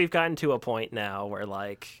we've gotten to a point now where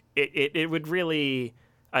like it would really,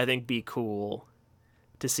 I think, be cool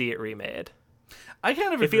to see it remade. I kind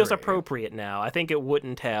of agree. It feels appropriate now. I think it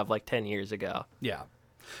wouldn't have like 10 years ago. Yeah.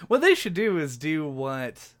 What they should do is do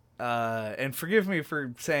what, and forgive me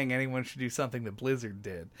for saying anyone should do something that Blizzard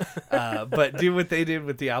did, but do what they did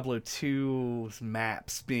with Diablo 2's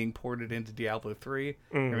maps being ported into Diablo 3,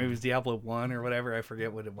 or maybe it was Diablo 1 or whatever, I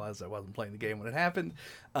forget what it was, I wasn't playing the game when it happened,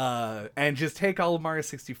 and just take all of Mario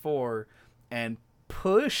 64 and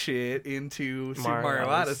push it into Super Mario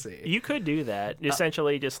Odyssey. You could do that,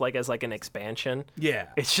 essentially just like as like an expansion. Yeah.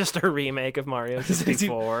 It's just a remake of Mario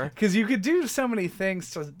 64. Because you could do so many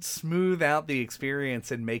things to smooth out the experience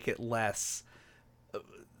and make it less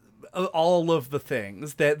all of the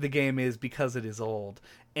things that the game is because it is old.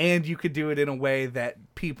 And you could do it in a way that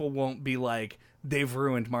people won't be like, they've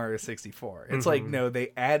ruined Mario 64. It's like, no,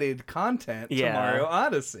 they added content to Mario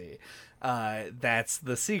Odyssey. That's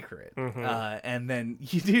the secret. And then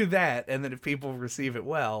you do that, and then if people receive it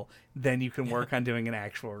well, then you can work on doing an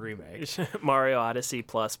actual remake. Mario Odyssey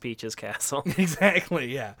plus Peach's Castle.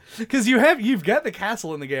 Exactly, yeah. Because you've got the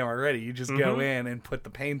castle in the game already. You just go in and put the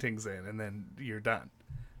paintings in, and then you're done.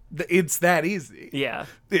 It's that easy. Yeah.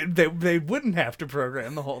 They wouldn't have to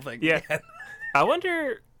program the whole thing again. I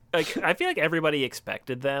wonder, like, I feel like everybody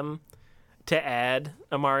expected them to add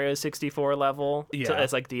a Mario 64 level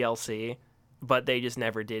as like DLC, but they just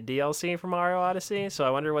never did DLC for Mario Odyssey. So I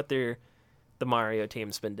wonder what the Mario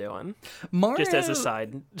team's been doing. Just as a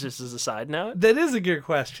side note. That is a good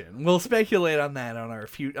question. We'll speculate on that on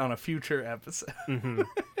a future episode.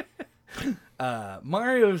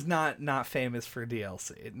 Mario's not famous for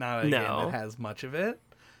DLC. Not a game that has much of it.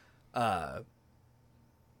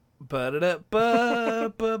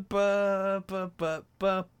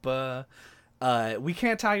 We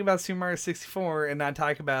can't talk about Super Mario 64 and not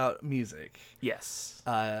talk about music. Yes.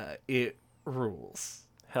 It rules.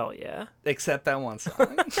 Hell yeah. Except that one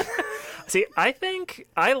song. See, I think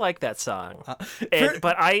I like that song. For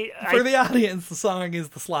the audience, the song is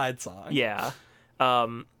the slide song. Yeah.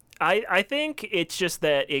 I think it's just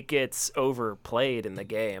that it gets overplayed in the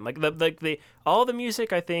game. Like the all the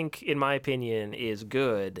music, I think, in my opinion, is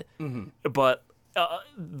good, but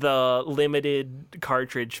the limited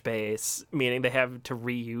cartridge space, meaning they have to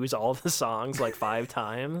reuse all the songs like 5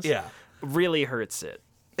 times, really hurts it.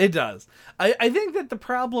 It does. I think that the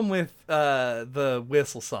problem with the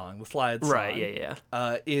whistle song, the slide song,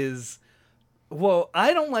 is, well,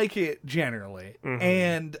 I don't like it generally,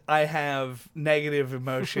 and I have negative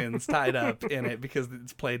emotions tied up in it because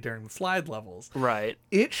it's played during the slide levels. Right.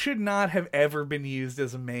 It should not have ever been used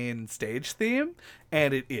as a main stage theme,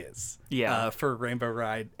 and it is. Yeah. For Rainbow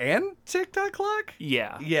Ride and TikTok Clock?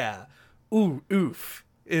 Yeah. Yeah. Ooh, oof.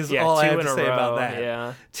 Is all I have to say about that.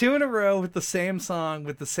 Yeah. 2 in a row with the same song,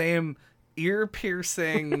 with the same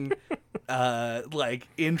ear-piercing like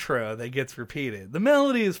intro that gets repeated. The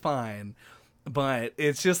melody is fine, but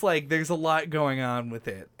it's just like there's a lot going on with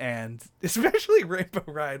it, and especially Rainbow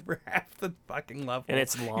Ride, where half the fucking level And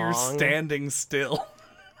it's long. you're standing still.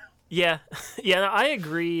 Yeah, yeah, I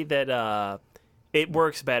agree that it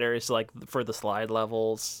works better. It's like for the slide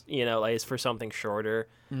levels, you know, like it's for something shorter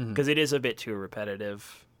because it is a bit too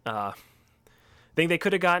repetitive. I think they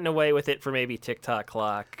could have gotten away with it for maybe TikTok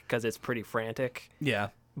Clock because it's pretty frantic. Yeah.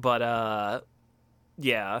 But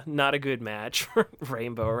yeah, not a good match for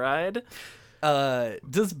Rainbow Ride.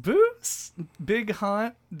 Does Boo's big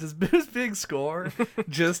score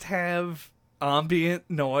just have ambient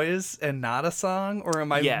noise and not a song, or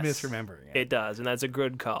am I misremembering it? It does, and that's a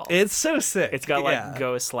good call. It's so sick. It's got like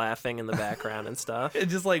ghosts laughing in the background and stuff.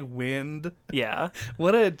 It's just like wind. Yeah.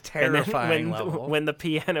 What a terrifying level. When the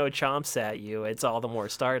piano chomps at you, it's all the more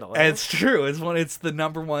startling. It's true. It's the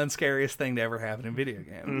number one scariest thing to ever happen in video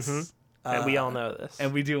games. And we all know this.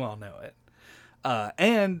 And we do all know it.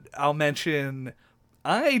 And I'll mention,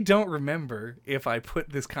 I don't remember if I put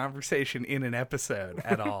this conversation in an episode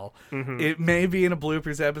at all. It may be in a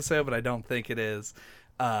bloopers episode, but I don't think it is.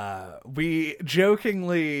 We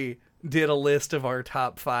jokingly did a list of our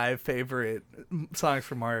top 5 favorite songs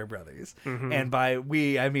from Mario Brothers. And by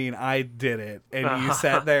we, I mean I did it. And you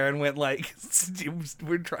sat there and went like,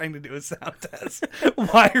 we're trying to do a sound test.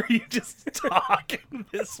 Why are you just talking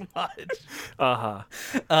this much?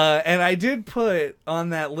 And I did put on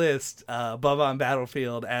that list Bubba on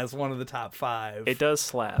Battlefield as one of the top 5. It does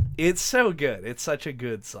slap. It's so good. It's such a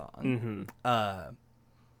good song.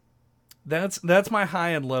 That's my high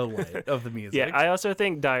and low light of the music. Yeah, I also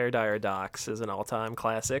think Dire Dire Docks is an all-time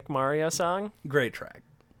classic Mario song. Great track.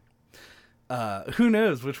 Who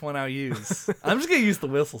knows which one I'll use? I'm just gonna use the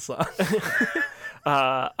whistle song.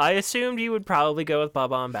 I assumed you would probably go with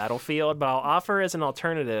Bubba on Battlefield, but I'll offer as an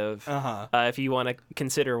alternative, if you want to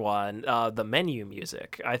consider one, the menu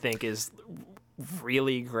music, I think is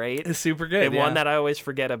really great. It's super good. And one that I always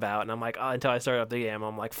forget about, and I'm like, until I start up the game,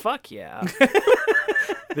 I'm like, fuck yeah.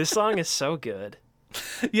 This song is so good.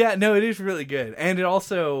 Yeah, no, it is really good. And it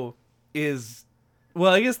also is,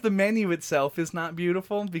 well, I guess the menu itself is not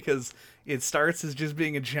beautiful because it starts as just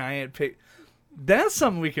being a giant That's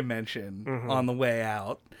something we can mention on the way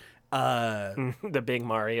out. The big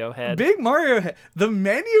Mario head. Big Mario head. The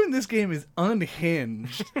menu in this game is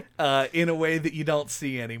unhinged in a way that you don't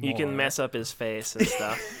see anymore. You can mess up his face and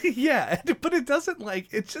stuff. Yeah, but it doesn't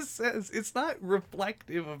it just says it's not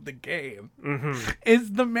reflective of the game. It's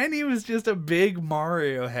the menu is just a big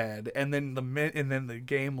Mario head, and then the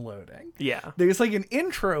game loading. Yeah, there's like an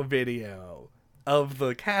intro video of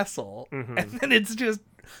the castle, and then it's just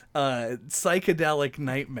psychedelic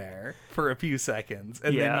nightmare for a few seconds,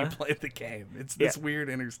 and then you play the game. It's this weird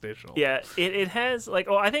interstitial. Yeah, it has like,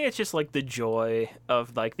 I think it's just like the joy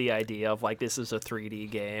of like the idea of like this is a 3D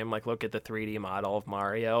game. Like, look at the 3D model of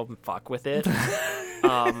Mario and fuck with it.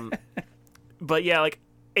 But yeah, like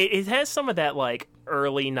it has some of that like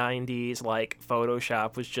early 90s like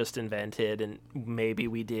Photoshop was just invented and maybe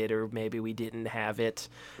we did or maybe we didn't have it.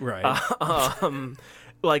 Right.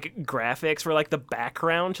 Like graphics where like the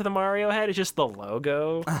background to the Mario head is just the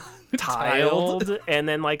logo tiled, and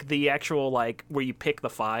then like the actual like where you pick the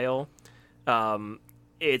file,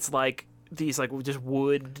 it's like these like just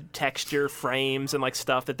wood texture frames and like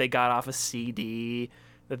stuff that they got off a CD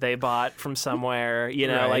that they bought from somewhere, you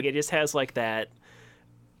know. Like it just has like that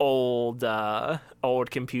old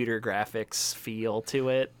computer graphics feel to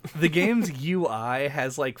it. The game's UI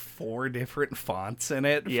has like 4 different fonts in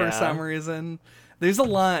it for some reason. There's a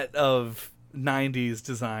lot of 90s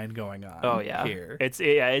design going on here. It's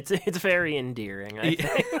very endearing, I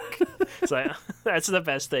think. So that's the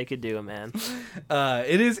best they could do, man.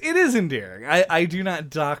 It is endearing. I do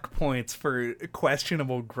not dock points for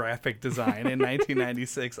questionable graphic design in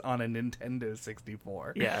 1996 on a Nintendo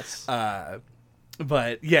 64. Yes.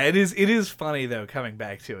 But yeah, it is funny though coming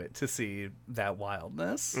back to it to see that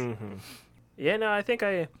wildness. Yeah, no, I think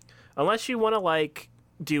unless you want to like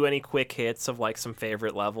do any quick hits of like some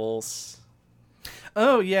favorite levels.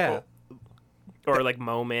 Oh yeah. Or like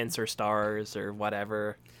moments or stars or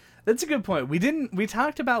whatever. That's a good point. We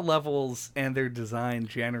talked about levels and their design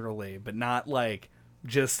generally, but not like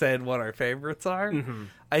just said what our favorites are.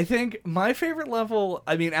 I think my favorite level,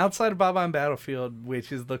 I mean, outside of Bubba on Battlefield,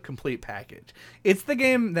 which is the complete package, it's the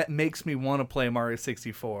game that makes me want to play Mario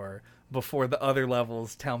 64 before the other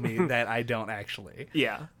levels tell me that I don't actually.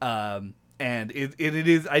 Yeah. And it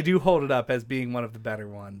is, I do hold it up as being one of the better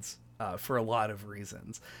ones for a lot of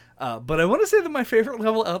reasons. But I want to say that my favorite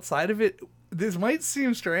level outside of it, this might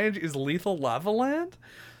seem strange, is Lethal Lava Land.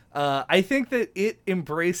 I think that it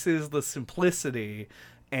embraces the simplicity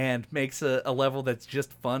and makes a level that's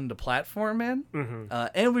just fun to platform in.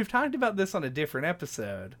 And we've talked about this on a different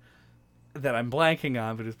episode that I'm blanking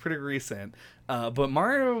on, but it's pretty recent. But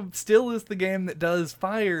Mario still is the game that does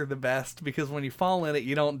fire the best, because when you fall in it,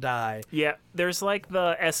 you don't die. Yeah, there's like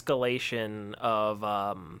the escalation of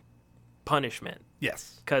punishment.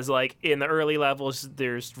 Yes. Because like in the early levels,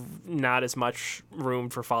 there's not as much room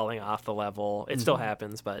for falling off the level. It still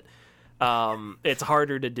happens, but it's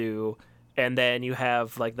harder to do. And then you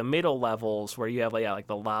have like the middle levels where you have like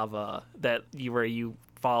the lava where you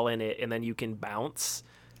fall in it and then you can bounce,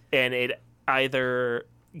 and it either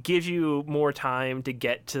gives you more time to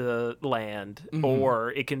get to land,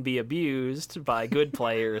 or it can be abused by good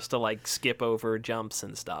players to like skip over jumps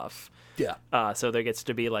and stuff. Yeah. So there gets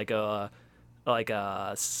to be like a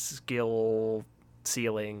skill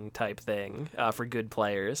ceiling type thing for good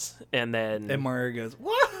players, and Mario goes,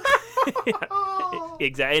 what?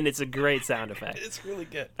 Exactly, and it's a great sound effect. It's really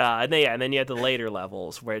good. And then you have the later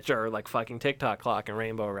levels, which are like fucking TikTok Clock and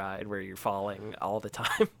Rainbow Ride, where you're falling all the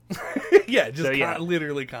time. Yeah, just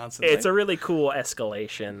literally constantly. It's a really cool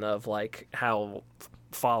escalation of like how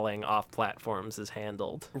falling off platforms is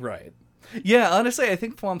handled. Right. Yeah, honestly, I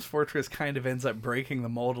think Thwomp's Fortress kind of ends up breaking the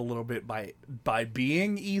mold a little bit by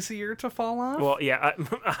being easier to fall off. Well, yeah,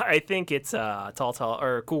 I think it's Cool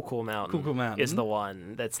Mountain. Cool Mountain is the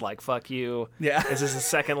one that's like, fuck you. Yeah. This is the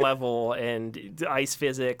second level, and ice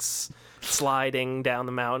physics, sliding down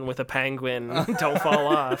the mountain with a penguin. Don't fall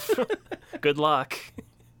off. Good luck.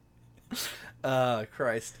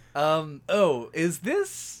 Christ. Is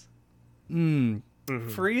this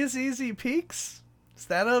Free as Easy Peaks? Is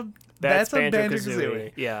that That's a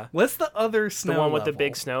Banjo-Kazooie. Yeah. What's the other snow The one with level? the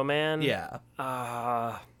big snowman? Yeah.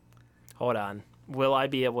 Hold on. Will I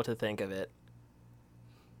be able to think of it?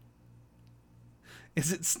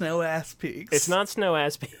 Is it Snow Ass Peaks? It's not Snow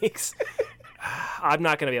Ass Peaks. I'm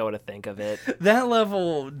not going to be able to think of it. That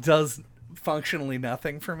level does functionally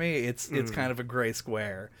nothing for me. It's kind of a gray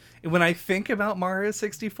square. When I think about Mario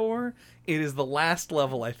 64, it is the last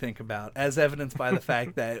level I think about, as evidenced by the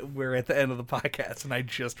fact that we're at the end of the podcast and I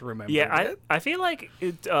just remembered it. I feel like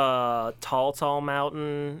Tall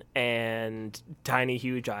Mountain and Tiny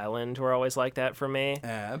Huge Island were always like that for me.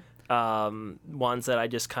 Ones that I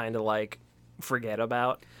just kind of like forget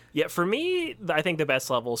about. Yeah, for me, I think the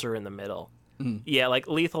best levels are in the middle. Yeah, like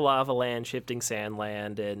Lethal Lava Land, Shifting Sand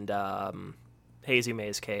Land, and Hazy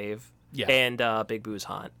Maze Cave, and Big Boo's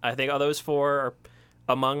Haunt. I think all those four are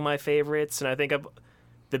among my favorites, and I think of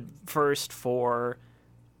the first four,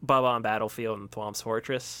 Bubba on Battlefield and Thwomp's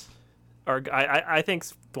Fortress. I think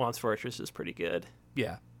Thwomp's Fortress is pretty good.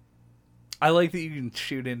 Yeah. I like that you can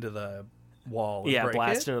shoot into the wall and break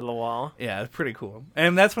blast it. into the wall. Yeah, it's pretty cool.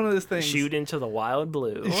 And that's one of those things. Shoot into the wild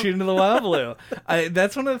blue. Shoot into the wild blue.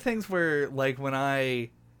 That's one of the things where, like, when when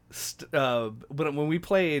we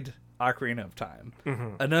played Ocarina of Time,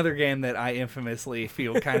 another game that I infamously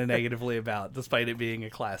feel kind of negatively about, despite it being a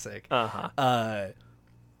classic.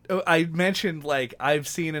 I mentioned, like, I've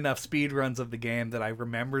seen enough speedruns of the game that I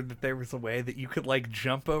remembered that there was a way that you could, like,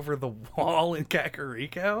 jump over the wall in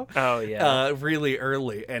Kakariko. Oh, yeah. Really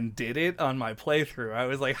early, and did it on my playthrough. I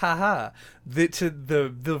was like, haha.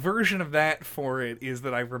 The version of that for it is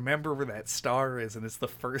that I remember where that star is, and it's the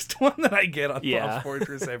first one that I get on Thwomp's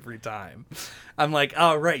Fortress every time. I'm like,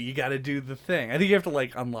 oh, right, you gotta do the thing. I think you have to,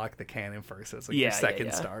 like, unlock the cannon first. It's like your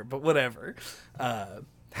second star, but whatever.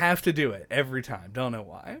 Have to do it every time. Don't know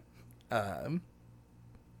why.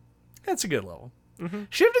 That's a good level.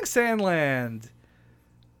 Shifting Sandland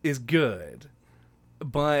is good,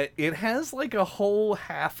 but it has like a whole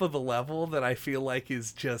half of the level that I feel like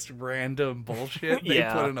is just random bullshit they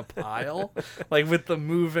put in a pile, like with the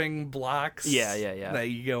moving blocks that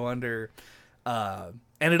you go under.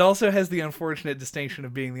 And it also has the unfortunate distinction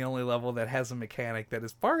of being the only level that has a mechanic that,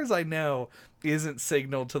 as far as I know, isn't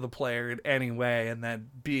signaled to the player in any way, and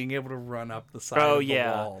that being able to run up the side of the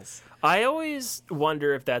walls. I always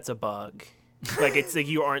wonder if that's a bug. Like, it's like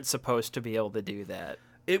you aren't supposed to be able to do that.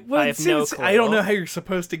 I have no clue. I don't know how you're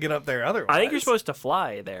supposed to get up there otherwise. I think you're supposed to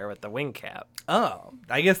fly there with the wing cap. Oh,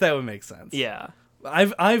 I guess that would make sense. Yeah.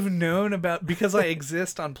 I've known about, because I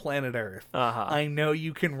exist on planet Earth. I know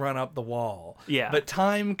you can run up the wall. Yeah. But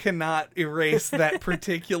time cannot erase that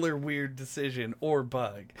particular weird decision or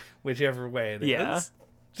bug, whichever way it is. Yeah.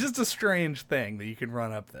 Just a strange thing that you can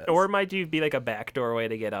run up this. Or it might be like a backdoor way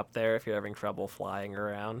to get up there if you're having trouble flying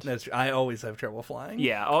around. I always have trouble flying.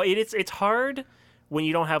 Yeah. Oh, it's hard when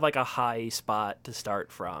you don't have like a high spot to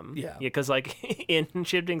start from. Yeah. Because like in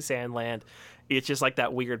Shifting Sandland, it's just like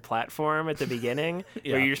that weird platform at the beginning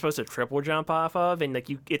where you're supposed to triple jump off of, and like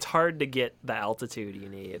it's hard to get the altitude you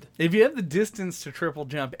need. If you have the distance to triple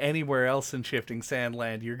jump anywhere else in Shifting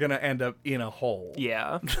Sandland, you're gonna end up in a hole.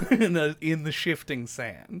 Yeah. in the shifting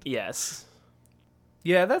sand. Yes.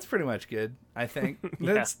 Yeah, that's pretty much good, I think.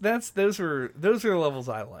 Those are the levels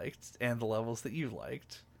I liked and the levels that you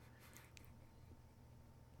liked.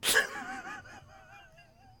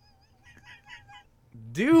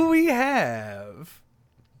 Do we have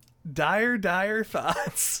dire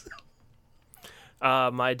thoughts?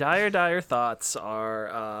 My dire thoughts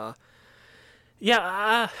are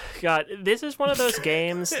God, this is one of those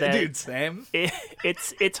games that Dude, same.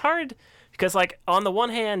 It's hard because like on the one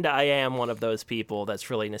hand I am one of those people that's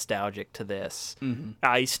really nostalgic to this. Mm-hmm.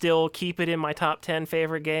 I still keep it in my top 10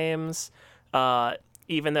 favorite games,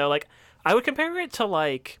 even though like I would compare it to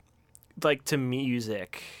like to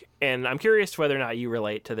music, and I'm curious whether or not you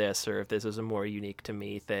relate to this or if this is a more unique to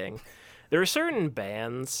me thing. There are certain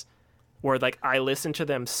bands where like I listen to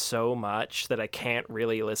them so much that I can't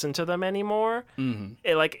really listen to them anymore. Mm-hmm.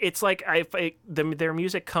 It's like their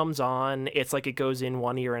music comes on, it's like it goes in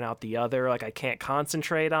one ear and out the other. Like I can't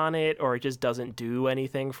concentrate on it, or it just doesn't do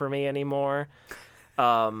anything for me anymore.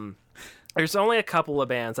 There's only a couple of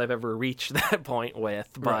bands I've ever reached that point with,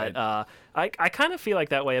 but right. I kind of feel like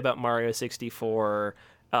that way about Mario 64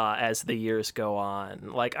 as the years go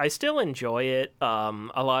on. Like I still enjoy it.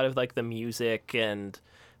 A lot of like the music and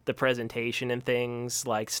the presentation and things,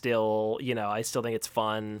 like still, I still think it's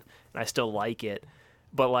fun and I still like it.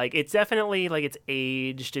 But like it's definitely like it's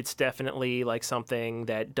aged. It's definitely like something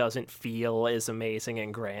that doesn't feel as amazing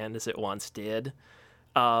and grand as it once did.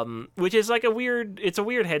 Which is like it's a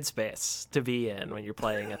weird headspace to be in when you're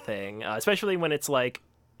playing a thing, especially when it's like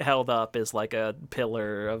held up as like a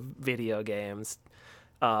pillar of video games.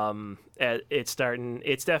 It's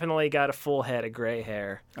definitely got a full head of gray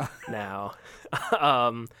hair now.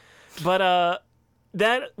 But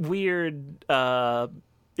that weird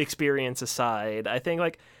experience aside, I think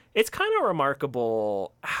like it's kind of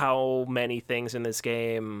remarkable how many things in this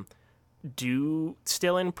game do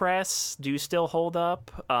still impress, do still hold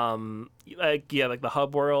up. Like the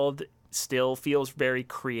hub world still feels very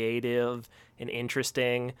creative and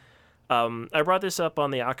interesting. I brought this up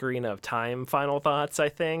on the Ocarina of Time final thoughts, I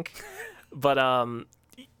think. But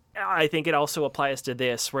I think it also applies to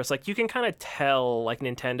this, where it's like you can kind of tell like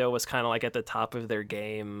Nintendo was kind of like at the top of their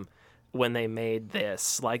game when they made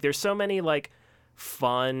this. Like there's so many like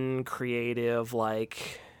fun, creative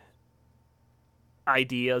like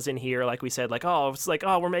ideas in here, like we said, like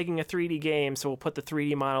we're making a 3D game, so we'll put the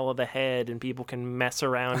 3D model of the head and people can mess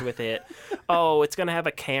around with it. It's gonna have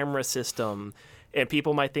a camera system and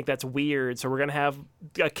people might think that's weird, so we're gonna have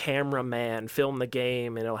a cameraman film the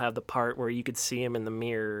game and it'll have the part where you could see him in the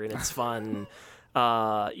mirror and it's fun.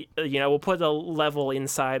 We'll put a level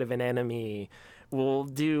inside of an enemy. We'll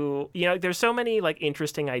do there's so many like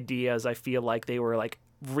interesting ideas I feel like they were like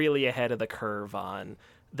really ahead of the curve on,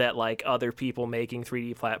 that like other people making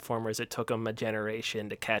 3D platformers, it took them a generation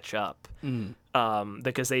to catch up.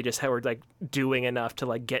 Because they just were like doing enough to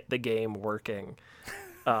like get the game working.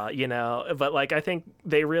 But like I think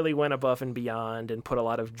they really went above and beyond and put a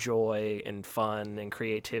lot of joy and fun and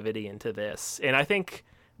creativity into this, and I think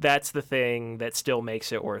that's the thing that still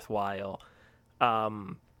makes it worthwhile.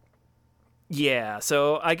 So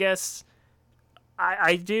I guess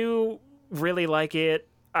I do really like it.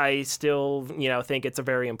 I still, think it's a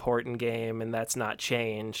very important game, and that's not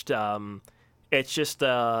changed. It's just,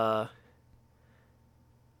 I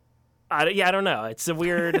don't know. It's a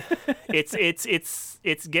weird.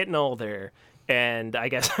 it's getting older, and I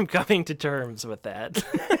guess I'm coming to terms with that.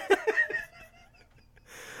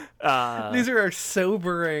 These are our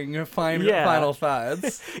sobering final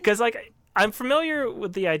thoughts. Because like I'm familiar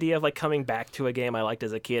with the idea of like coming back to a game I liked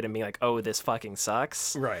as a kid and being like, oh, this fucking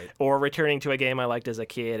sucks. Right. Or returning to a game I liked as a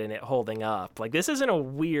kid and it holding up. Like this isn't a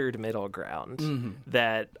weird middle ground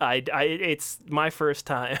that it's my first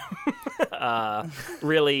time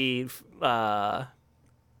really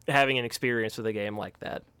having an experience with a game like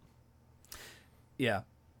that. Yeah.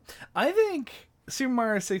 I think Super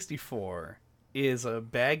Mario 64 is a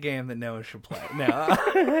bad game that no one should play. No.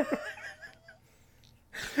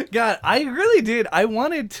 God, I really did. I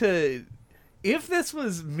wanted to... If this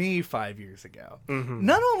was me 5 years ago,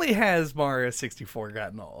 not only has Mario 64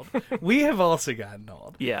 gotten old, we have also gotten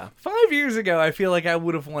old. Yeah. 5 years ago, I feel like I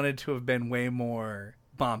would have wanted to have been way more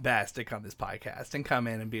bombastic on this podcast and come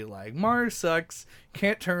in and be like, Mario sucks,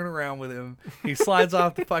 can't turn around with him, he slides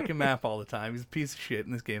off the fucking map all the time, he's a piece of shit,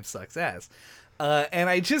 and this game sucks ass. And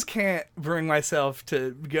I just can't bring myself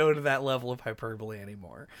to go to that level of hyperbole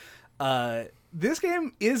anymore. This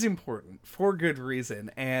game is important for good reason,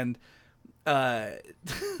 and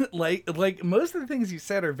like most of the things you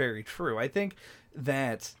said are very true. I think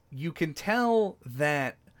that you can tell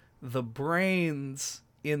that the brains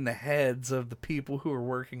in the heads of the people who are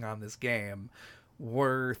working on this game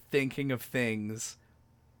were thinking of things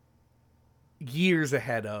years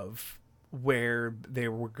ahead of where they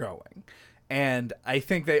were going. And I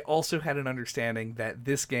think they also had an understanding that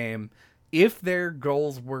this game, if their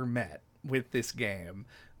goals were met with this game,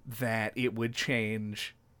 that it would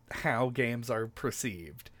change how games are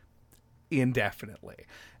perceived indefinitely.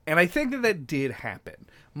 And I think that that did happen.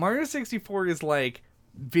 Mario 64 is like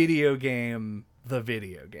the video game.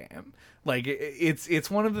 Like,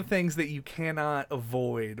 it's one of the things that you cannot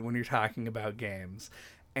avoid when you're talking about games.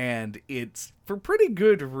 And it's for pretty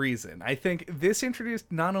good reason. I think this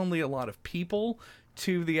introduced not only a lot of people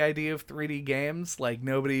to the idea of 3D games, like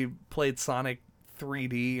nobody played Sonic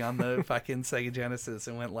 3D on the fucking Sega Genesis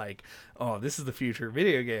and went like, oh, this is the future of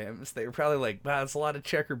video games. They were probably like, wow, it's a lot of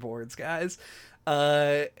checkerboards, guys.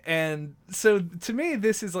 And so to me,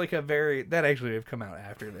 this is like that actually have come out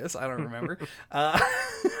after this. I don't remember.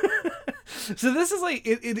 So this is like,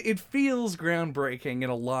 it feels groundbreaking in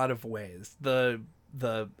a lot of ways. The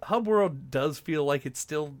hub world does feel like it's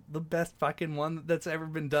still the best fucking one that's ever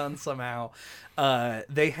been done somehow.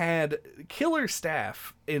 They had killer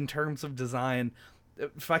staff in terms of design.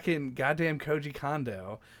 Fucking goddamn Koji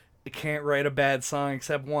Kondo can't write a bad song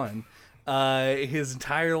except one. His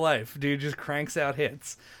entire life, dude just cranks out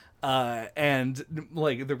hits. And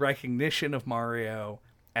like the recognition of Mario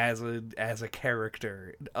as a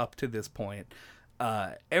character up to this point,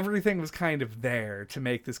 everything was kind of there to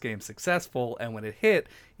make this game successful, and when it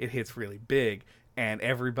hits really big, and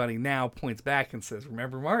everybody now points back and says,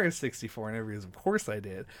 remember Mario 64? And everybody goes, of course I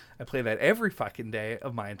did. I play that every fucking day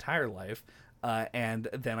of my entire life, and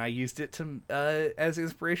then I used it to as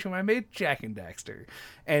inspiration when I made Jak and Daxter.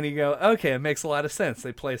 And you go, okay, it makes a lot of sense.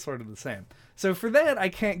 They play sort of the same. So for that, I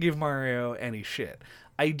can't give Mario any shit.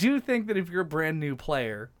 I do think that if you're a brand new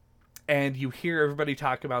player, and you hear everybody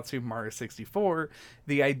talk about Super Mario 64,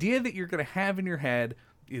 the idea that you're going to have in your head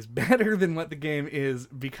is better than what the game is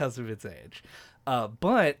because of its age.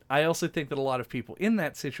 But I also think that a lot of people in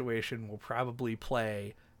that situation will probably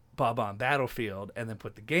play Bob-omb Battlefield and then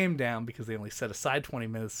put the game down because they only set aside 20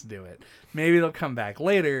 minutes to do it. Maybe they'll come back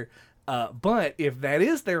later. But if that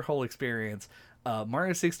is their whole experience,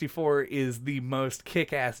 Mario 64 is the most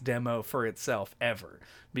kick-ass demo for itself ever,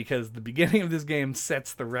 because the beginning of this game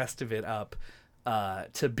sets the rest of it up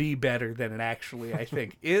to be better than it actually, I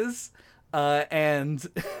think, is. And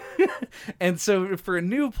so for a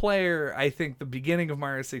new player, I think the beginning of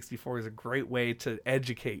Mario 64 is a great way to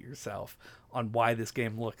educate yourself on why this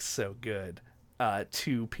game looks so good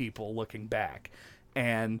to people looking back.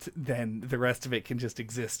 And then the rest of it can just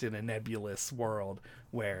exist in a nebulous world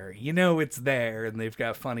where it's there and they've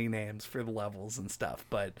got funny names for the levels and stuff,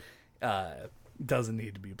 but doesn't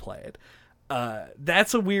need to be played.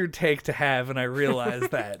 That's a weird take to have, and I realize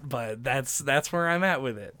that, but that's where I'm at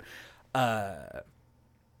with it. 10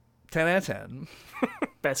 out of 10.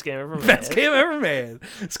 Best game ever made. Best game ever made.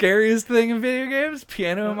 Scariest thing in video games?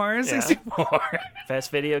 Piano and Mario 64.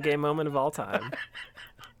 Best video game moment of all time.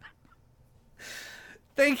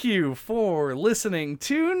 Thank you for listening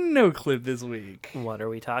to No Clip this week. What are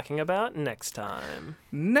we talking about next time?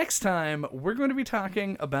 Next time, we're going to be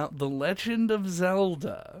talking about The Legend of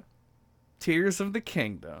Zelda, Tears of the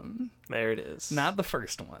Kingdom. There it is. Not the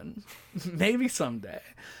first one. Maybe someday.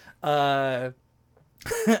 This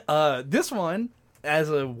one, as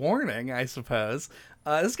a warning, I suppose,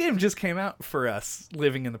 this game just came out for us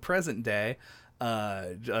living in the present day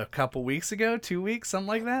a couple weeks ago, 2 weeks, something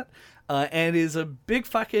like that. And is a big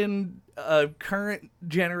fucking current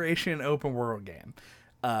generation open world game,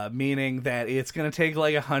 meaning that it's going to take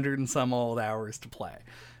like 100 and some old hours to play.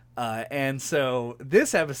 And so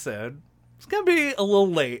this episode is going to be a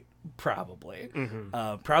little late, probably.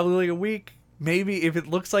 Mm-hmm. Probably like a week. Maybe if it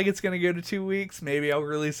looks like it's going to go to 2 weeks, maybe I'll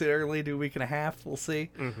release it early, do a week and a half. We'll see.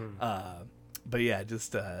 Mm-hmm. But yeah,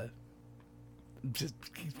 just just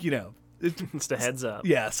a heads up.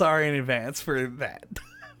 Yeah, sorry in advance for that.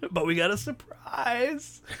 But we got a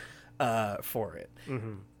surprise for it.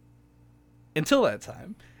 Mm-hmm. Until that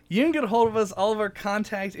time, you can get a hold of us. All of our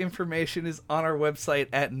contact information is on our website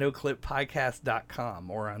at noclippodcast.com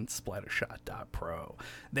or on splattershot.pro.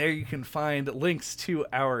 There you can find links to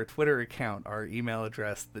our Twitter account, our email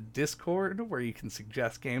address, the Discord, where you can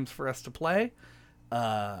suggest games for us to play,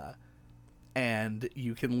 And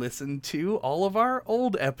you can listen to all of our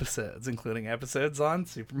old episodes, including episodes on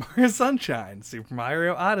Super Mario Sunshine, Super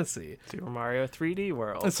Mario Odyssey, Super Mario 3D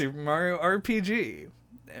World, Super Mario RPG,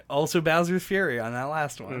 also Bowser's Fury on that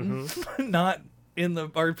last one. Not in the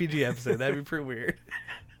RPG episode. That'd be pretty weird.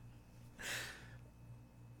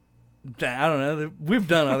 I don't know. We've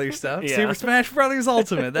done other stuff. Yeah. Super Smash Brothers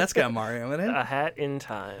Ultimate. That's got Mario in it. A Hat in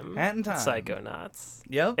Time, Psychonauts,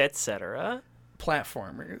 Yep. etc.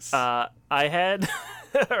 Platformers. I had,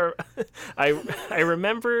 I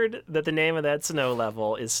remembered that the name of that snow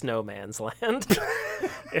level is Snowman's Land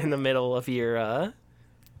in the middle of your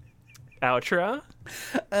outro.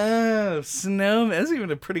 Oh, Snowman. That's even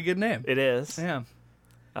a pretty good name. It is. Yeah.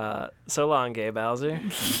 So long, Gay Bowser.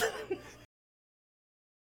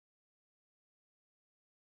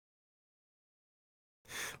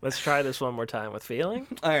 Let's try this one more time with feeling.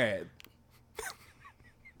 All right.